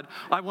blood.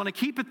 I want to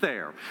keep it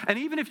there. And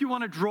even if you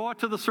want to draw it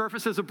to the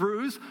surface as a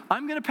bruise,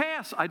 I'm going to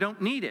pass. I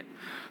don't need it.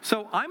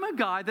 So I'm a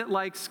guy that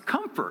likes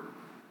comfort.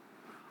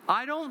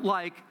 I don't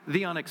like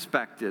the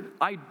unexpected.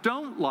 I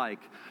don't like,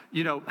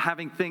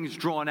 having things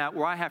drawn out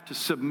where I have to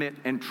submit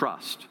and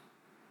trust.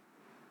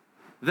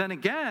 Then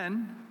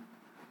again,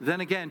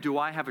 do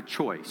I have a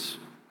choice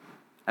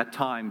at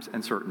times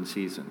and certain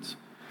seasons?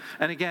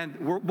 And again,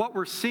 what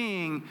we're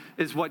seeing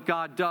is what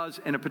God does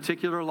in a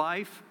particular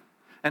life,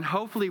 and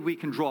hopefully we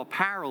can draw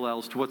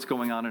parallels to what's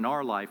going on in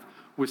our life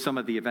with some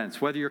of the events,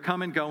 whether you're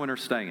coming, going, or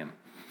staying.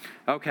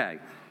 Okay,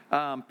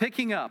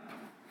 picking up.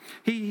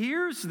 He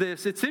hears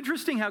this. It's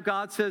interesting how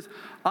God says,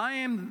 I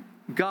am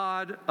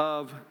God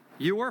of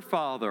your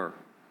father,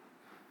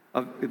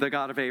 of the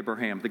God of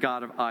Abraham, the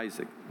God of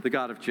Isaac, the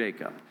God of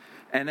Jacob.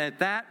 And at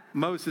that,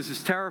 Moses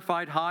is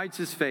terrified, hides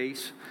his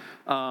face,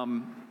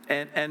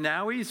 and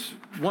now he's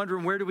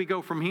wondering, where do we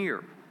go from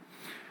here?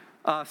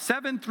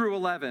 7 through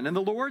 11. And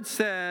the Lord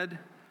said,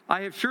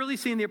 I have surely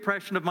seen the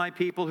oppression of my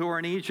people who are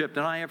in Egypt,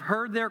 and I have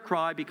heard their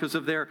cry because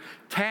of their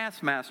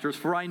taskmasters,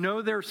 for I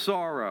know their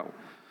sorrow.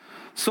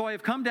 So I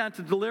have come down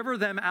to deliver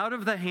them out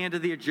of the hand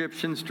of the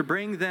Egyptians, to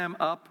bring them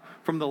up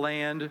from the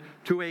land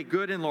to a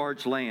good and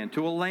large land,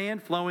 to a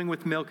land flowing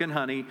with milk and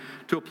honey,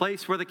 to a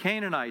place where the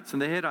Canaanites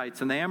and the Hittites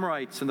and the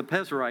Amorites and the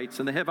Perizzites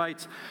and the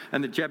Hivites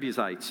and the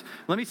Jebusites.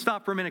 Let me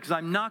stop for a minute because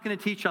I'm not going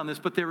to teach on this,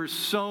 but there is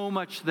so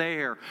much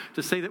there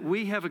to say that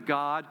we have a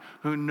God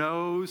who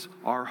knows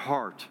our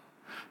heart,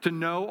 to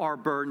know our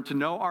burden, to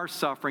know our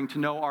suffering, to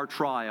know our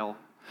trial.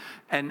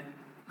 And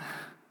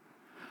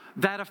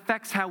that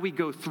affects how we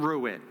go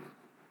through it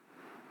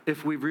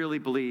if we really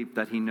believe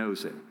that he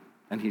knows it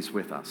and he's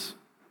with us.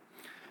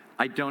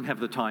 I don't have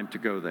the time to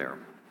go there.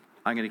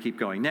 I'm going to keep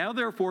going. Now,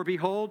 therefore,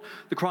 behold,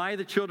 the cry of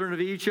the children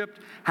of Egypt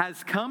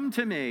has come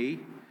to me,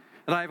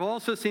 and I have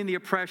also seen the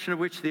oppression of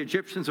which the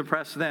Egyptians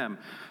oppress them.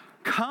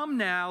 Come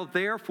now,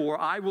 therefore,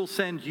 I will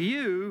send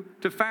you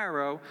to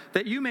Pharaoh,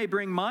 that you may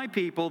bring my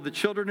people, the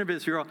children of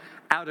Israel,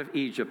 out of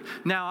Egypt.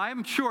 Now,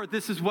 I'm sure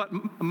this is what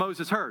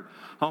Moses heard.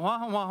 I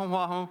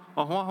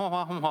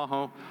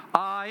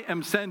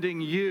am sending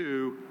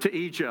you to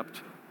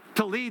Egypt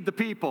to lead the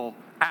people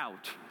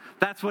out.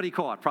 That's what he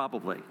caught,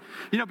 probably.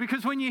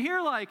 Because when you hear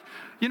I'd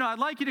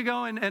like you to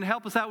go and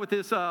help us out with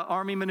this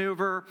army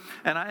maneuver,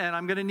 and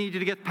I'm going to need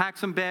you to pack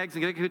some bags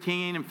and get a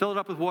canteen and fill it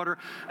up with water,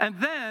 and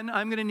then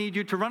I'm going to need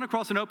you to run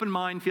across an open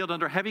minefield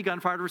under heavy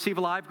gunfire to receive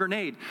a live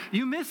grenade.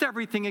 You miss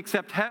everything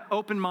except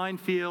open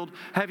minefield,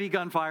 heavy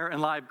gunfire, and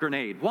live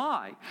grenade.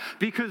 Why?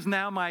 Because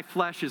now my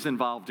flesh is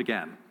involved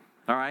again,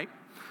 all right?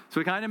 So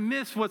we kind of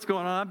miss what's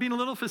going on. I'm being a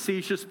little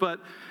facetious, but,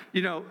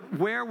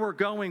 where we're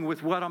going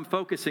with what I'm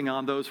focusing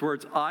on, those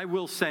words, I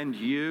will send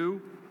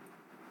you,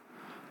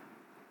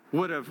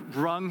 would have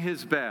rung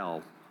his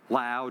bell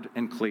loud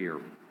and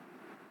clear.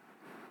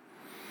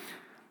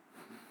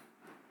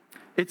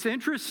 It's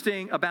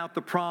interesting about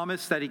the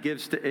promise that he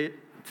gives to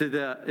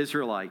the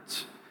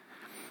Israelites.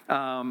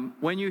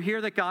 When you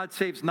hear that God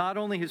saves not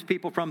only his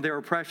people from their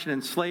oppression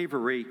and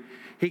slavery,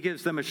 he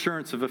gives them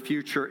assurance of a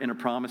future in a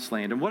promised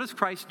land. And what does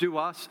Christ do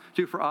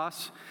for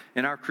us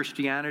in our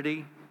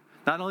Christianity?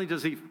 Not only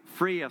does he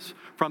free us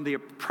from the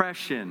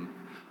oppression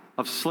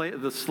of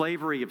the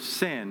slavery of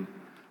sin,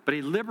 but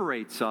he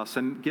liberates us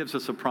and gives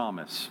us a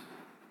promise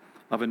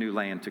of a new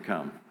land to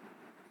come.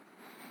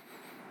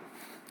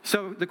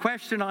 So the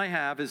question I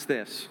have is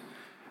this.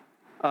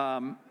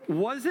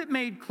 Was it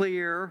made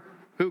clear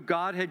who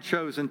God had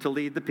chosen to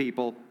lead the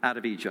people out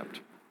of Egypt?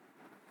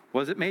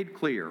 Was it made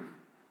clear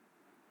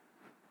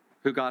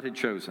who God had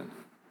chosen?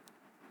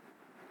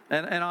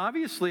 And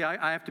obviously,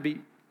 I have to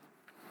be,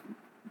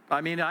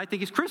 I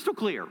think it's crystal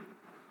clear.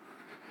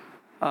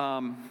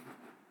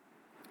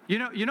 You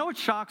know what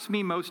shocks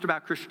me most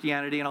about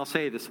Christianity, and I'll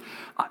say this.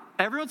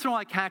 Every once in a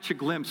while I catch a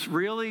glimpse,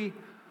 really,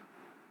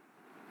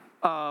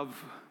 of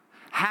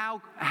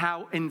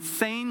how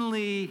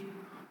insanely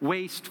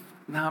wasteful.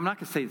 No, I'm not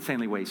going to say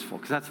insanely wasteful,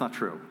 because that's not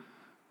true.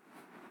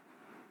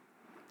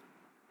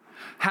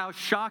 How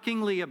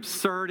shockingly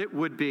absurd it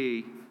would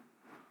be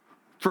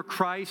for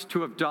Christ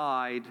to have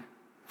died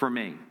for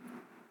me.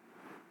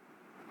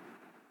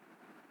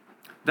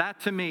 That,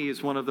 to me,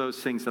 is one of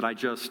those things that I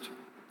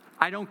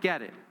don't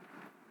get it.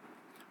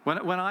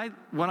 When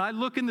I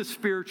look in the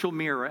spiritual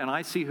mirror and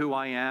I see who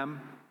I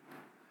am,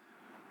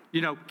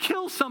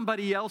 kill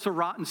somebody else, a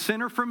rotten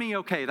sinner, for me,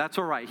 okay, that's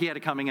all right. He had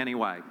it coming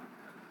anyway.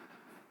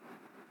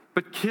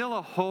 But kill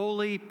a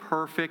holy,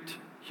 perfect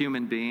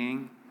human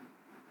being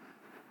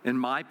in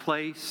my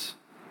place,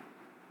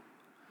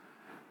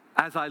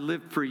 as I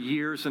lived for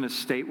years in a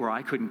state where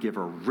I couldn't give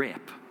a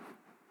rip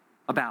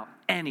about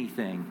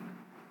anything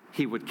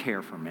he would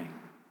care for me.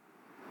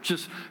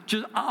 Just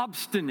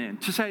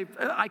obstinate to say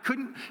I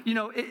couldn't,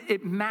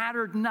 it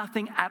mattered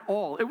nothing at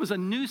all. It was a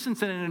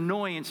nuisance and an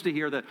annoyance to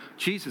hear that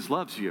Jesus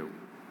loves you.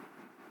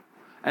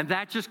 And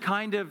that just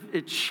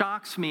it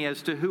shocks me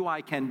as to who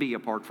I can be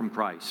apart from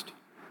Christ.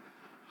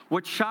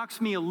 What shocks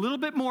me a little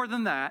bit more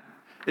than that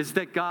is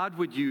that God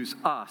would use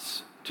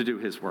us to do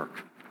his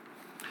work.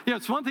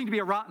 It's one thing to be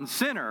a rotten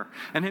sinner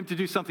and him to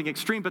do something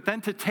extreme, but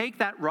then to take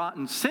that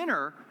rotten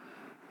sinner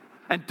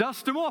and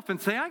dust him off and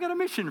say, I got a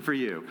mission for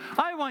you.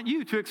 I want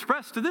you to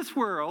express to this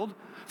world,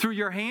 through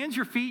your hands,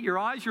 your feet, your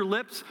eyes, your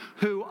lips,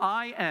 who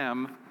I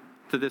am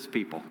to this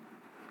people.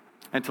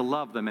 And to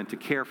love them and to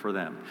care for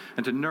them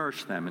and to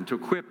nourish them and to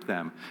equip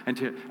them and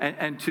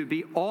to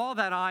be all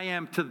that I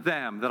am to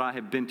them that I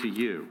have been to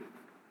you,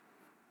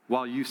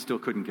 while you still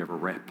couldn't give a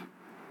rip.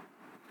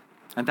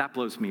 And that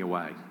blows me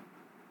away.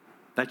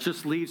 That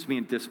just leaves me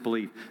in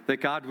disbelief that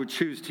God would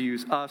choose to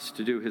use us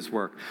to do his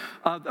work.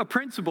 A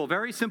principle,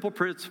 very simple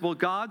principle,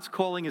 God's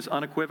calling is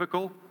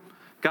unequivocal.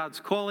 God's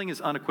calling is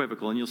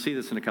unequivocal, and you'll see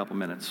this in a couple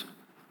minutes.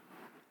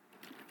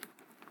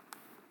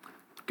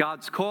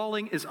 God's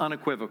calling is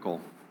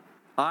unequivocal.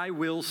 I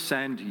will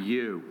send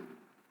you.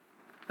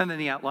 And then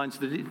he outlines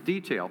the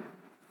detail.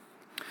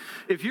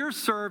 If you're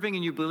serving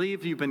and you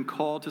believe you've been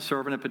called to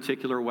serve in a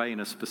particular way, in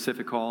a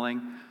specific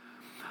calling,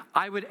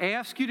 I would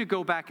ask you to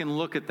go back and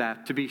look at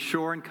that to be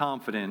sure and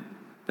confident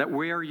that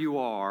where you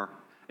are,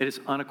 it is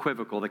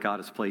unequivocal that God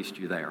has placed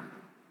you there.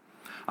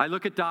 I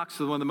look at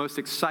Doxa, one of the most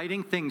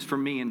exciting things for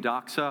me in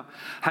Doxa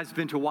has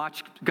been to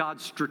watch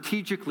God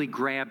strategically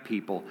grab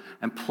people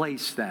and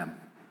place them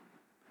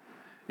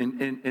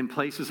in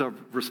places of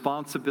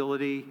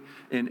responsibility,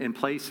 in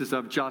places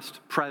of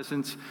just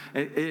presence.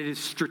 It is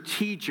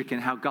strategic in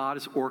how God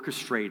is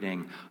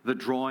orchestrating the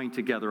drawing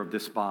together of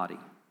this body.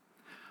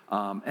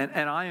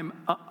 And I am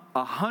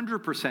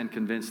 100%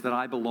 convinced that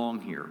I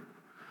belong here.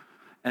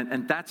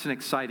 And that's an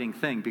exciting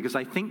thing, because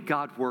I think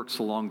God works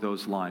along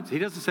those lines. He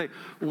doesn't say,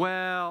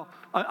 well,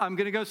 I'm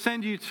going to go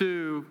send you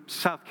to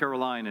South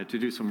Carolina to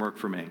do some work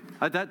for me.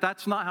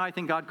 That's not how I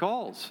think God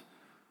calls.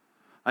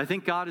 I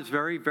think God is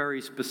very,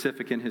 very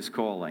specific in his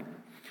calling.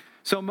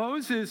 So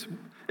Moses,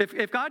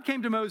 if God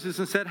came to Moses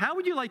and said, how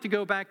would you like to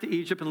go back to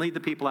Egypt and lead the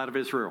people out of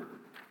Israel?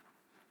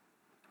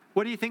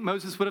 What do you think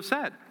Moses would have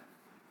said?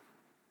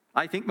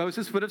 I think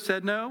Moses would have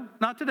said, no,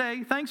 not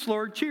today. Thanks,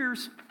 Lord.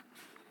 Cheers.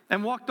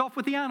 And walked off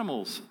with the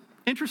animals.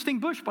 Interesting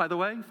bush, by the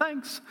way.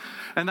 Thanks.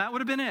 And that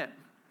would have been it.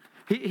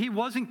 He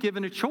wasn't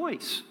given a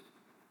choice.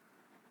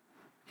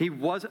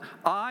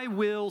 I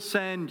will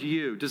send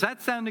you. Does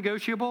that sound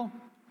negotiable?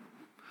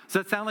 Does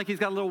that sound like he's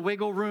got a little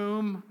wiggle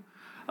room?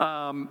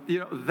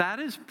 That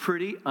is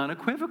pretty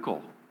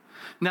unequivocal.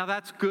 Now,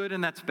 that's good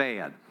and that's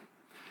bad.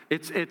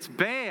 It's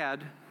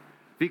bad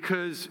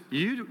because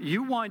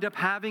you wind up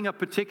having a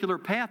particular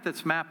path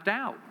that's mapped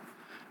out.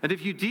 And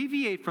if you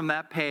deviate from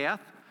that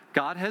path,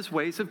 God has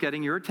ways of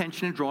getting your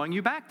attention and drawing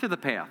you back to the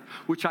path,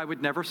 which I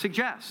would never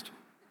suggest.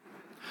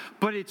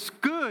 But it's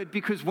good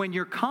because when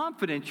you're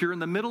confident you're in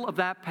the middle of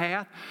that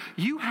path,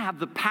 you have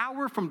the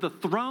power from the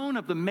throne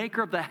of the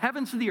maker of the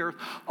heavens and the earth,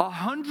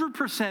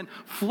 100%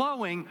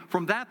 flowing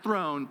from that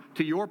throne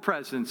to your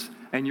presence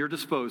and your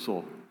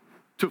disposal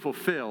to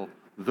fulfill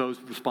those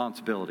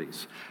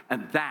responsibilities.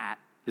 And that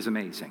is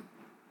amazing.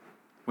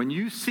 When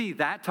you see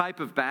that type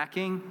of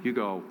backing, you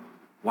go,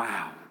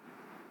 wow.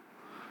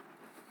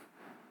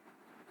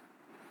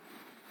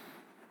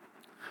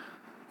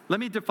 Let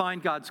me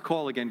define God's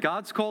call again.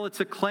 God's call, it's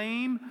a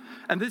claim,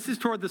 and this is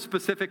toward the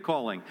specific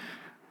calling.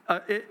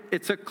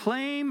 It's a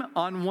claim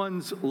on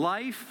one's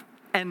life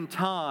and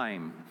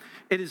time.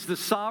 It is the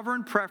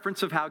sovereign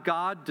preference of how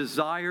God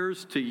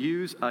desires to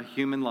use a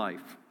human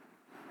life.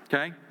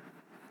 Okay?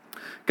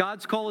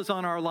 God's call is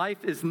on our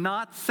life is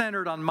not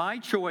centered on my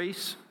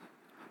choice,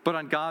 but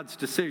on God's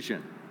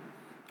decision.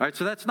 All right,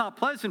 so that's not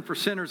pleasant for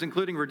sinners,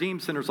 including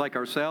redeemed sinners like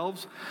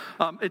ourselves.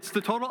 It's the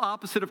total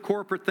opposite of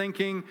corporate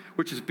thinking,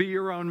 which is be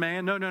your own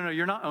man. No,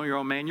 you're not your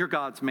own man. You're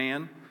God's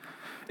man.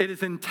 It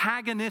is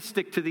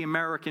antagonistic to the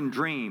American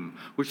dream,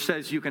 which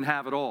says you can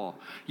have it all.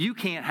 You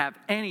can't have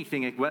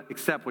anything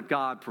except what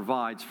God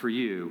provides for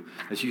you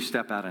as you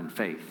step out in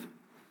faith.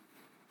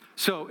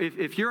 So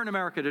if you're in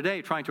America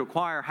today trying to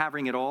acquire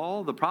having it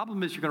all, the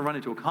problem is you're going to run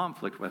into a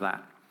conflict with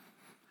that.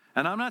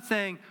 And I'm not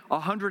saying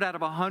 100 out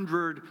of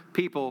 100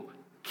 people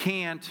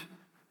can't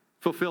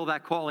fulfill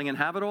that calling and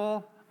have it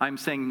all. I'm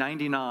saying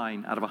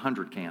 99 out of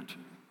 100 can't,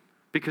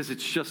 because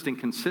it's just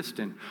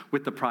inconsistent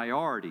with the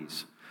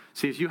priorities.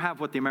 See, if you have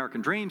what the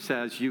American dream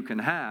says you can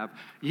have,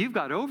 you've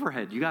got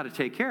overhead. You got to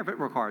take care of it. It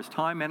requires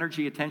time,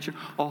 energy, attention,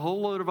 a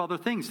whole load of other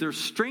things. There's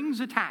strings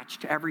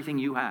attached to everything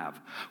you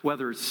have,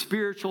 whether it's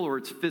spiritual or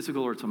it's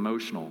physical or it's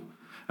emotional.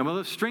 And when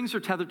those strings are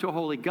tethered to a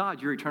holy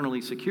God, you're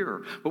eternally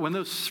secure. But when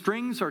those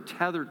strings are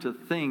tethered to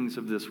things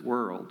of this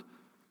world,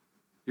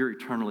 you're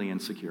eternally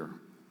insecure.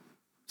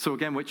 So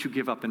again, what you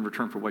give up in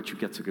return for what you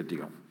get's a good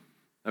deal.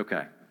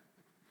 Okay.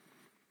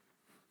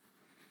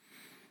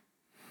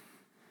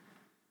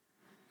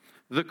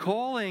 The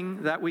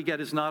calling that we get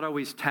is not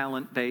always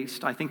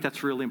talent-based. I think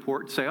that's really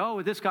important to say,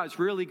 oh, this guy's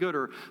really good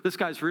or this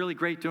guy's really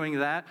great doing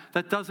that.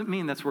 That doesn't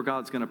mean that's where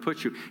God's going to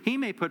put you. He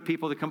may put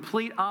people the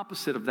complete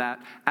opposite of that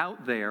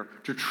out there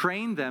to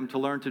train them to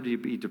learn to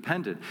be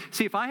dependent.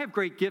 See, if I have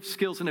great gifts,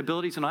 skills, and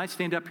abilities and I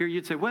stand up here,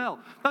 you'd say, well,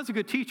 that's a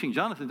good teaching.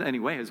 Jonathan,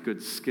 anyway, has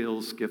good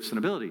skills, gifts, and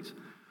abilities.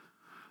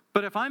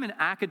 But if I'm an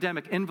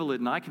academic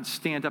invalid and I can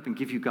stand up and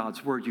give you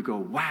God's word, you go,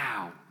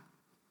 wow,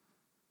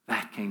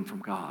 that came from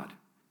God.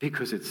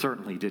 Because it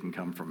certainly didn't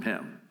come from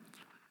him.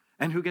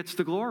 And who gets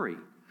the glory?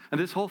 And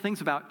this whole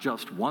thing's about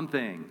just one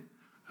thing.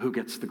 Who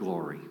gets the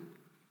glory?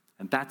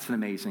 And that's an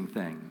amazing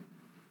thing.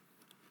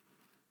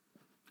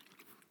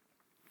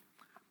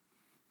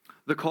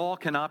 The call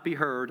cannot be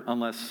heard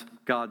unless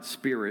God's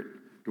Spirit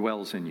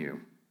dwells in you.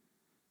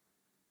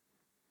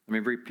 Let me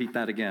repeat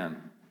that again.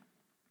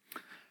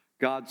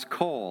 God's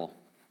call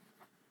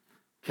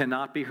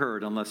cannot be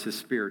heard unless his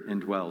Spirit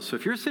indwells. So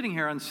if you're sitting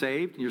here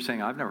unsaved and you're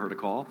saying, I've never heard a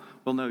call,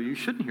 well, no, you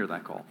shouldn't hear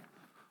that call.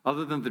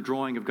 Other than the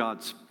drawing of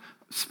God's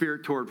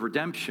Spirit toward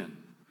redemption,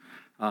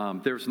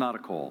 there's not a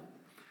call.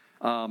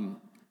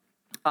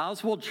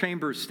 Oswald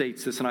Chambers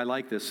states this, and I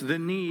like this. The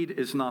need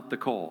is not the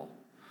call.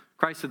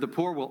 Christ said the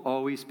poor will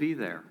always be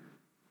there.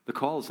 The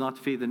call is not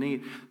to feed the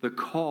need. The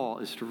call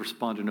is to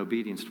respond in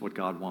obedience to what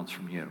God wants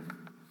from you.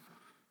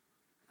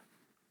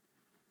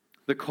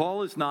 The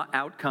call is not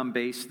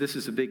outcome-based. This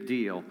is a big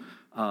deal.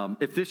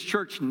 If this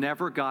church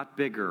never got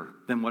bigger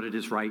than what it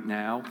is right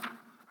now,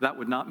 that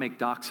would not make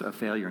Doxa a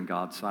failure in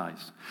God's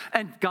eyes.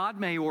 And God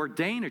may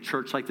ordain a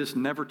church like this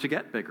never to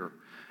get bigger.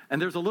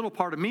 And there's a little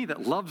part of me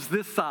that loves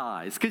this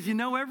size because you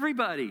know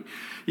everybody,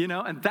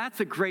 and that's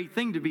a great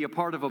thing to be a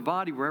part of a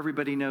body where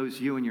everybody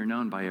knows you and you're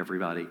known by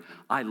everybody.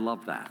 I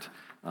love that.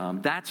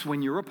 That's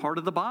when you're a part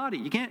of the body.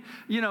 You can't,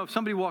 if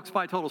somebody walks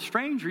by a total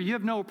stranger, you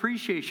have no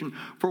appreciation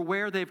for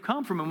where they've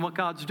come from and what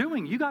God's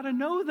doing. You got to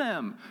know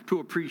them to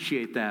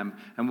appreciate them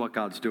and what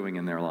God's doing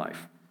in their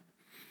life.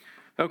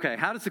 Okay,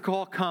 how does the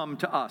call come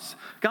to us?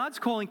 God's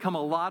calling come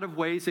a lot of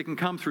ways. It can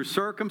come through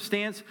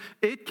circumstance.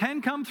 It can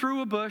come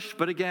through a bush,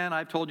 but again,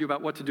 I've told you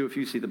about what to do if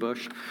you see the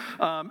bush.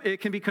 It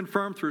can be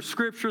confirmed through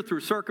Scripture, through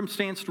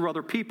circumstance, through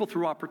other people,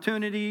 through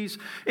opportunities.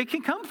 It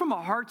can come from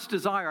a heart's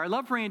desire. I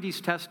love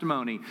Randy's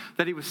testimony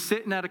that he was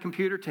sitting at a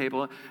computer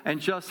table and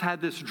just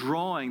had this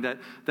drawing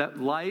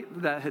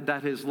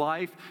that his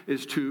life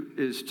is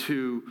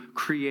to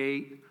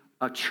create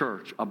a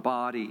church, a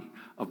body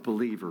of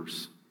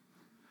believers.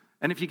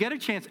 And if you get a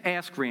chance,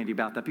 ask Randy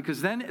about that,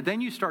 because then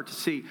you start to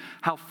see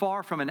how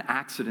far from an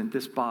accident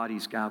this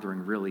body's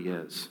gathering really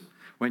is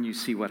when you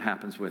see what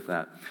happens with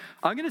that.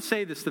 I'm going to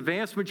say this, the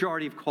vast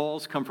majority of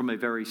calls come from a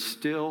very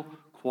still,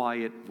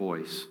 quiet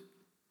voice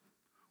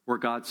where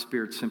God's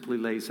Spirit simply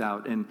lays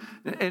out. And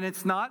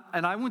it's not,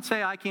 and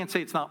I can't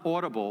say it's not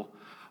audible,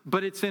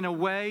 but it's in a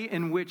way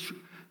in which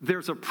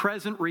there's a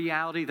present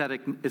reality that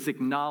is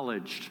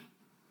acknowledged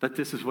that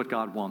this is what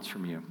God wants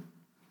from you.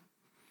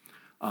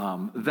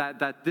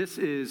 That this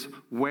is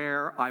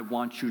where I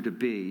want you to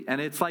be. And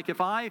it's like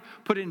if I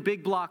put in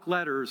big block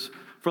letters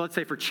for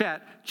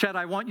Chet,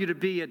 I want you to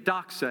be at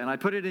Doxa, and I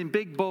put it in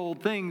big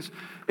bold things,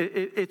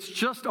 it's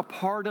just a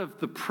part of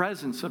the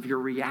presence of your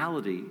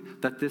reality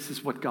that this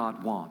is what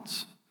God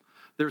wants.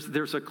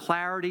 There's a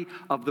clarity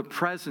of the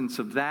presence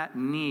of that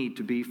need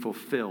to be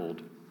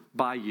fulfilled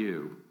by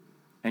you,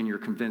 and you're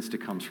convinced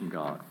it comes from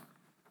God.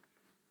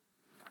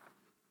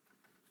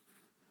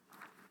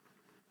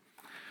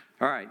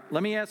 All right,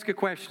 let me ask a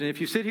question.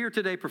 If you sit here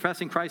today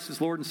professing Christ as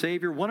Lord and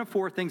Savior, one of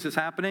four things is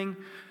happening.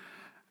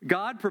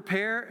 God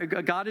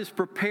is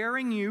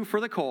preparing you for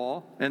the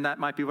call, and that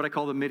might be what I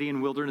call the Midian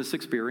wilderness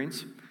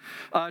experience.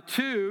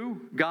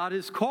 2, God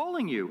is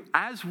calling you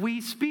as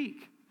we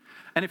speak.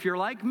 And if you're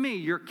like me,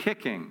 you're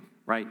kicking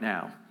right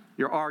now.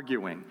 You're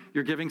arguing.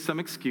 You're giving some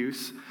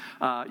excuse.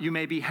 You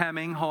may be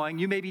hemming, hawing.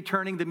 You may be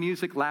turning the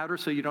music louder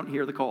so you don't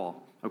hear the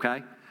call,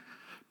 okay?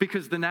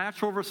 Because the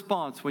natural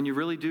response when you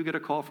really do get a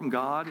call from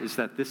God is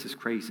that this is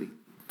crazy.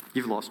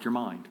 You've lost your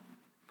mind.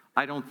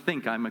 I don't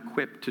think I'm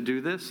equipped to do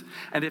this.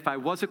 And if I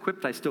was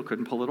equipped, I still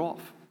couldn't pull it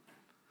off.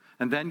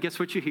 And then guess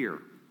what you hear?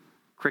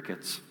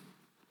 Crickets.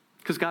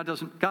 Because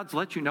God's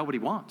let you know what he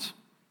wants.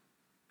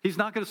 He's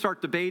not going to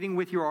start debating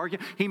with your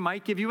argument. He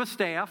might give you a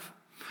staff.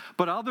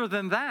 But other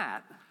than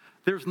that,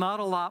 there's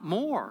not a lot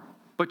more.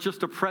 But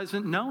just a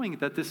present knowing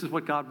that this is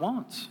what God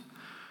wants.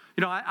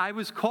 I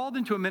was called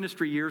into a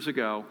ministry years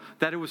ago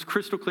that it was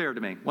crystal clear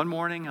to me. One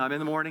morning, I'm in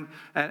the morning,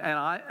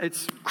 and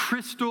it's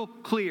crystal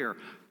clear.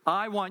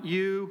 I want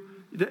you,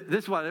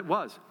 this is what it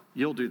was.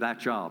 You'll do that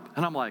job.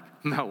 And I'm like,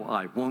 no,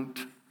 I won't.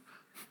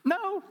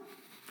 No.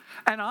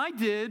 And I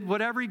did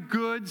what every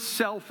good,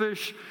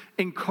 selfish,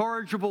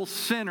 incorrigible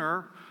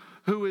sinner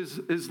who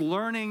is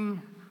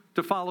learning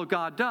to follow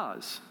God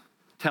does.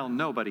 Tell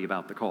nobody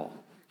about the call.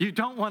 You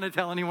don't want to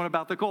tell anyone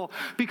about the call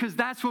because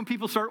that's when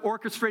people start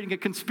orchestrating a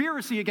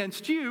conspiracy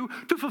against you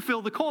to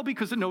fulfill the call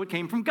because they know it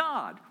came from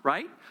God,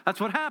 right? That's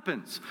what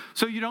happens.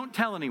 So you don't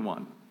tell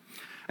anyone.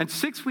 And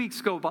 6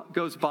 weeks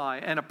goes by,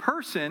 and a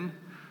person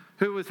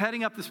who was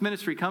heading up this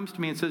ministry comes to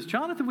me and says,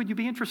 Jonathan, would you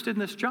be interested in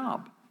this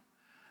job?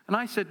 And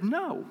I said,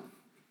 no.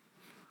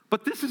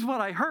 But this is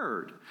what I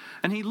heard.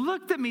 And he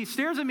looked at me,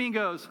 stares at me, and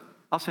goes,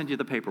 I'll send you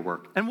the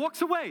paperwork, and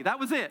walks away. That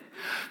was it.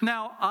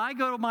 Now, I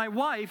go to my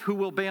wife, who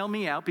will bail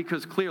me out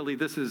because clearly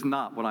this is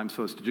not what I'm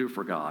supposed to do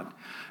for God.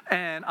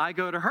 And I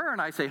go to her and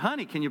I say,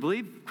 honey, can you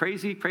believe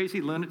crazy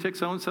lunatic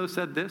so-and-so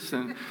said this?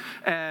 And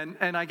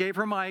I gave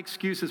her my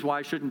excuses why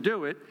I shouldn't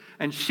do it.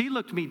 And she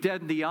looked me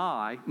dead in the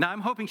eye. Now,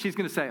 I'm hoping she's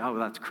going to say, oh,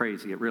 that's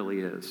crazy. It really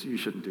is. You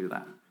shouldn't do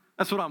that.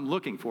 That's what I'm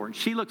looking for. And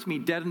she looks me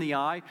dead in the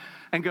eye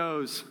and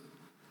goes,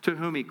 to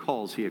whom he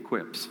calls, he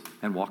equips,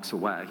 and walks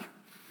away.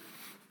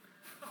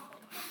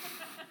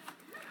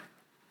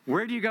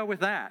 Where do you go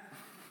with that?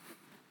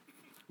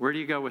 Where do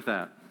you go with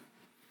that?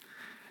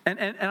 And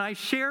I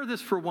share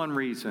this for one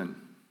reason.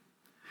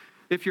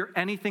 If you're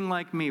anything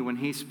like me, when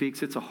he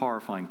speaks, it's a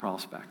horrifying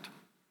prospect.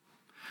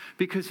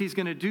 Because he's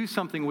going to do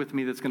something with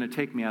me that's going to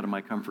take me out of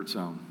my comfort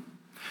zone.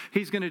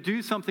 He's going to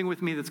do something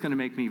with me that's going to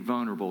make me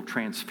vulnerable,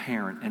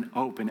 transparent, and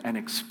open, and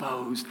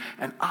exposed.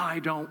 And I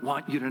don't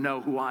want you to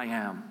know who I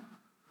am.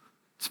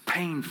 It's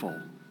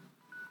painful.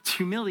 It's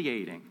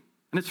humiliating.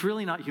 And it's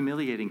really not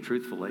humiliating,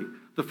 truthfully.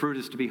 The fruit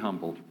is to be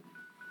humbled.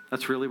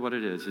 That's really what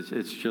it is.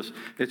 It's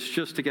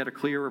just to get a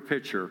clearer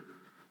picture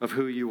of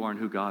who you are and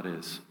who God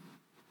is.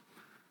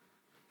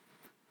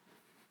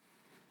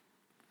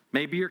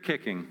 Maybe you're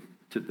kicking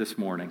this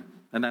morning,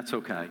 and that's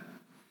okay.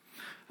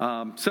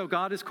 So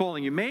God is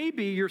calling you.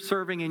 Maybe you're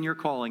serving in your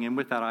calling, and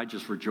with that, I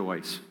just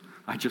rejoice.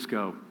 I just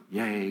go,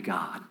 yay,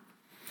 God.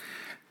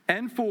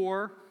 And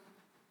 4,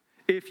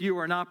 if you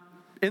are not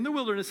in the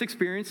wilderness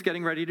experience,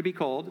 getting ready to be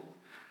called,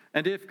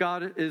 and if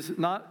God is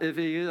not,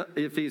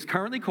 if he's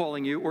currently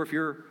calling you, or if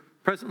you're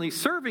presently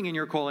serving in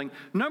your calling,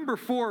 number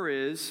 4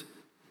 is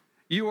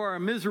you are a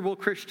miserable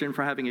Christian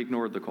for having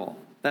ignored the call.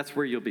 That's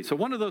where you'll be. So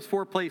one of those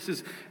 4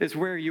 places is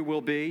where you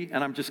will be,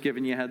 and I'm just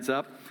giving you a heads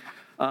up.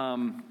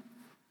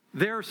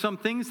 There are some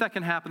things that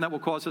can happen that will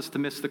cause us to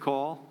miss the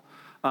call.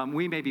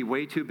 We may be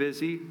way too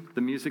busy.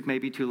 The music may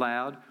be too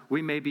loud.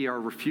 We maybe are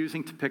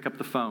refusing to pick up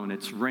the phone.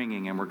 It's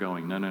ringing, and we're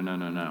going,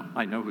 no.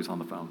 I know who's on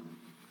the phone.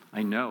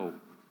 I know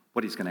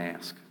what he's going to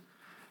ask.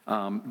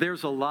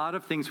 There's a lot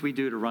of things we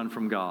do to run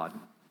from God.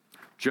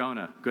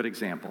 Jonah, good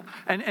example.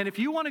 And if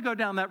you want to go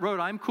down that road,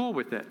 I'm cool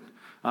with it.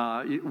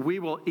 We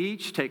will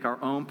each take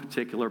our own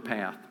particular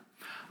path.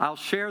 I'll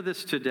share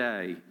this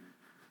today.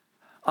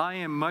 I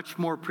am much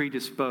more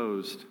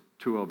predisposed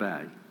to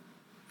obey.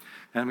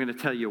 And I'm going to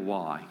tell you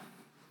why.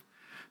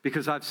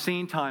 Because I've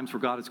seen times where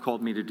God has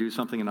called me to do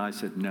something and I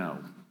said no.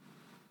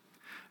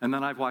 And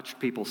then I've watched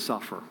people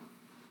suffer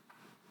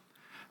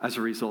as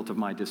a result of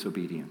my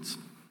disobedience.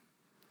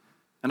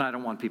 And I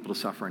don't want people to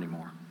suffer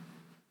anymore.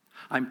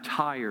 I'm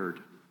tired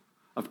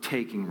of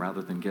taking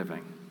rather than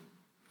giving.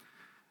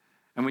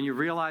 And when you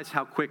realize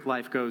how quick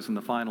life goes in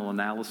the final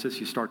analysis,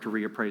 you start to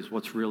reappraise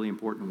what's really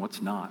important and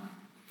what's not.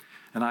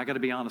 And I got to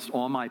be honest,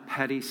 all my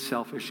petty,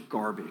 selfish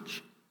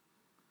garbage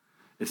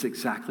is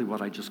exactly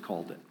what I just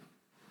called it.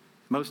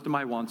 Most of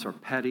my wants are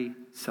petty,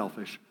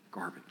 selfish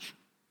garbage.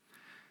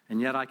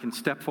 And yet I can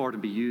step forward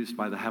and be used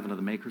by the heaven of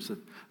the makers, of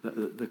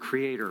the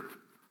creator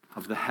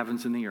of the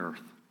heavens and the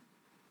earth.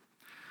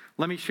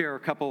 Let me share a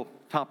couple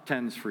top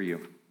 10s for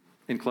you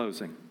in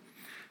closing.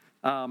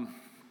 The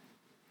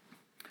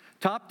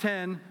top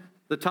 10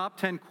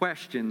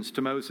 questions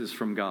to Moses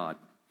from God.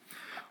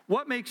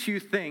 What makes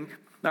you think?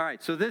 All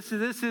right, so this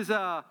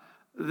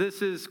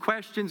is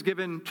questions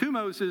given to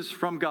Moses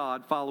from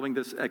God following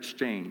this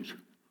exchange,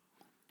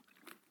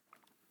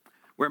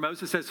 where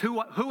Moses says,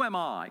 "Who am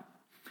I?"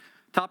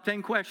 Top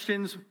 10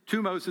 questions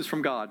to Moses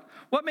from God.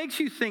 What makes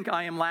you think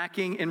I am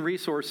lacking in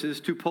resources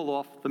to pull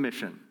off the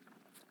mission?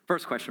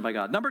 First question by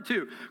God. Number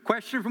 2,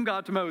 question from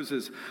God to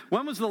Moses.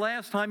 When was the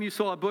last time you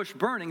saw a bush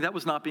burning that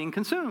was not being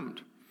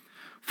consumed?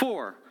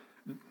 3.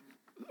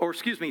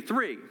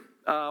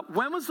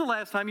 When was the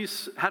last time you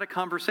had a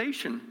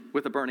conversation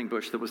with a burning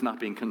bush that was not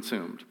being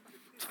consumed?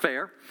 It's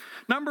fair.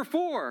 Number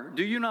 4,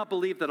 do you not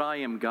believe that I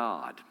am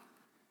God?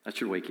 That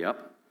should wake you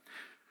up.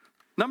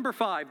 Number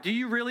 5, do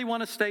you really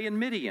want to stay in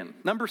Midian?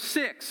 Number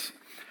 6,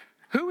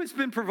 who has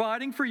been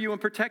providing for you and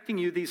protecting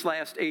you these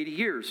last 80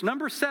 years?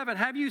 Number 7,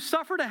 have you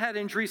suffered a head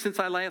injury since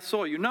I last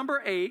saw you?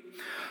 Number 8,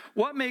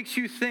 what makes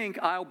you think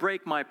I'll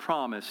break my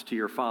promise to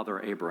your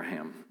father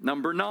Abraham?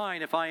 Number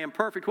 9, if I am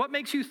perfect, what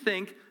makes you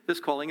think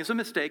this calling is a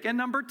mistake? And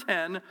number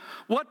 10,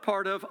 what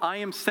part of I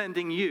am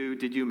sending you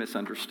did you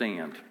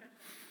misunderstand?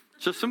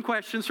 Just some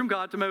questions from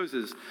God to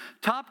Moses.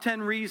 Top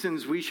 10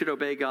 reasons we should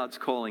obey God's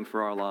calling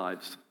for our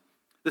lives.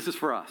 This is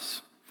for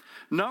us.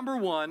 Number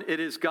 1,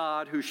 it is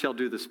God who shall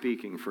do the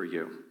speaking for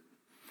you.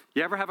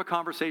 You ever have a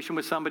conversation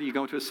with somebody, you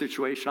go into a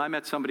situation? I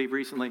met somebody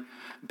recently,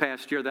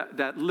 past year,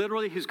 that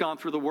literally has gone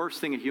through the worst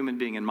thing a human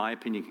being, in my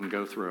opinion, can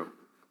go through.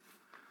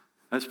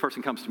 And this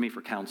person comes to me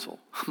for counsel.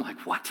 I'm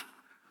like, what?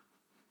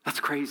 That's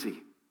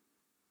crazy.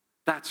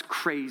 That's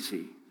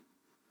crazy.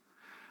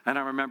 And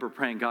I remember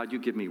praying, God, you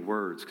give me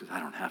words, because I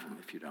don't have them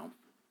if you don't.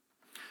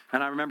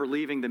 And I remember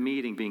leaving the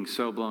meeting being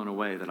so blown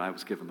away that I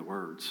was given the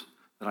words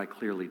that I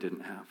clearly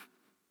didn't have.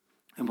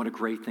 And what a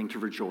great thing to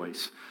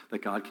rejoice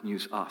that God can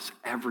use us,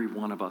 every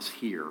one of us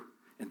here,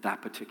 in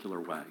that particular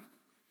way.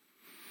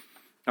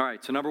 All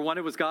right, so number 1,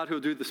 it was God who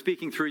will do the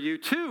speaking through you.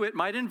 2, it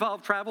might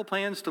involve travel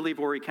plans to leave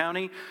Horry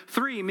County.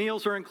 3,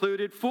 meals are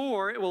included.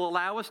 4, it will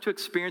allow us to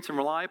experience and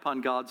rely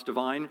upon God's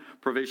divine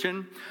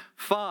provision.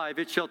 5,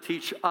 it shall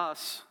teach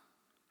us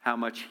how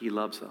much he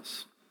loves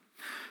us.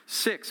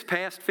 6,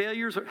 past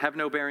failures have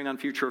no bearing on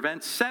future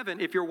events.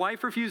 7, if your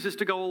wife refuses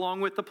to go along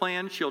with the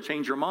plan, she'll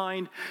change your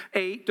mind.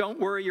 8, don't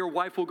worry, your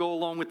wife will go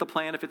along with the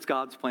plan if it's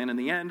God's plan in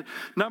the end.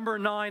 Number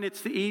 9,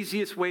 it's the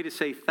easiest way to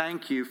say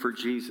thank you for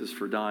Jesus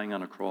for dying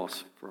on a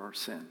cross for our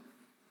sin.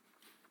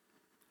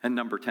 And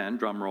number 10,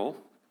 drum roll,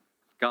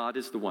 God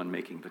is the one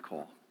making the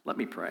call. Let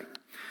me pray.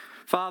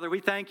 Father, we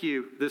thank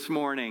you this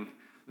morning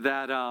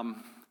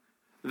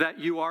that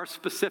you are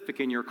specific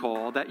in your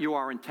call, that you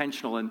are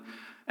intentional.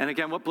 And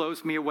again, what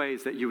blows me away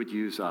is that you would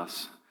use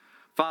us.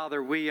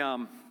 Father, we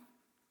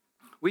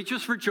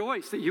just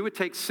rejoice that you would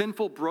take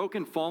sinful,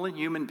 broken, fallen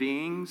human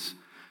beings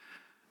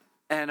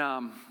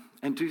and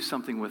do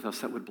something with us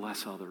that would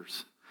bless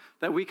others.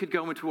 That we could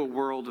go into a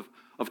world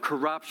of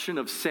corruption,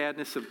 of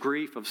sadness, of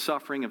grief, of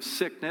suffering, of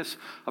sickness,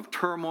 of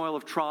turmoil,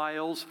 of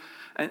trials,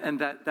 and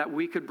that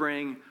we could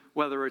bring,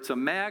 whether it's a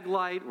mag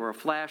light or a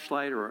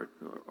flashlight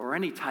or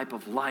any type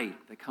of light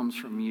that comes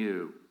from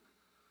you,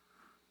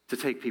 to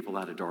take people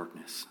out of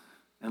darkness.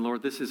 And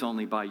Lord, this is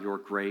only by your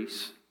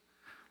grace.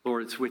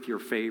 Lord, it's with your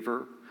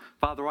favor.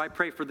 Father, I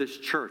pray for this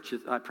church.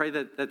 I pray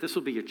that this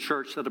will be a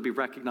church that will be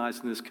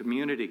recognized in this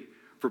community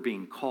for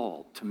being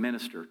called to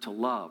minister, to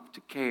love,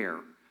 to care,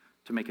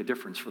 to make a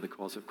difference for the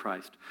cause of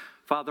Christ.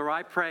 Father,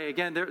 I pray,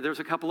 again, there's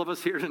a couple of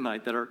us here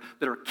tonight that are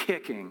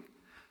kicking.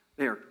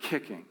 They are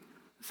kicking,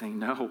 saying,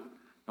 no,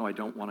 I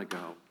don't want to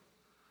go.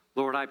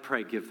 Lord, I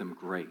pray, give them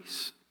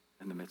grace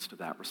in the midst of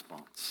that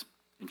response.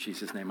 In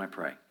Jesus' name I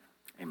pray.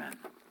 Amen.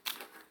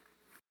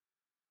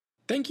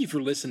 Thank you for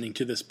listening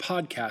to this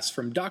podcast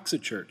from Doxa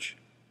Church.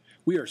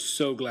 We are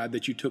so glad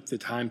that you took the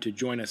time to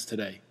join us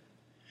today.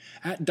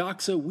 At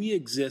Doxa, we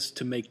exist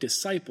to make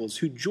disciples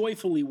who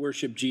joyfully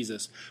worship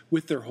Jesus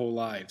with their whole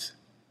lives.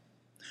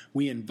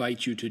 We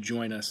invite you to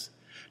join us.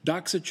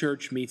 Doxa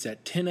Church meets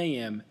at 10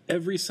 a.m.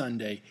 every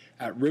Sunday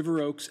at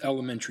River Oaks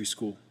Elementary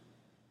School.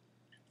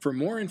 For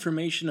more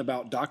information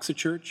about Doxa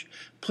Church,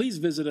 please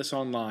visit us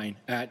online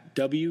at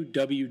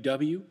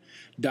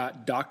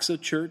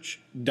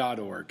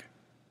www.doxachurch.org.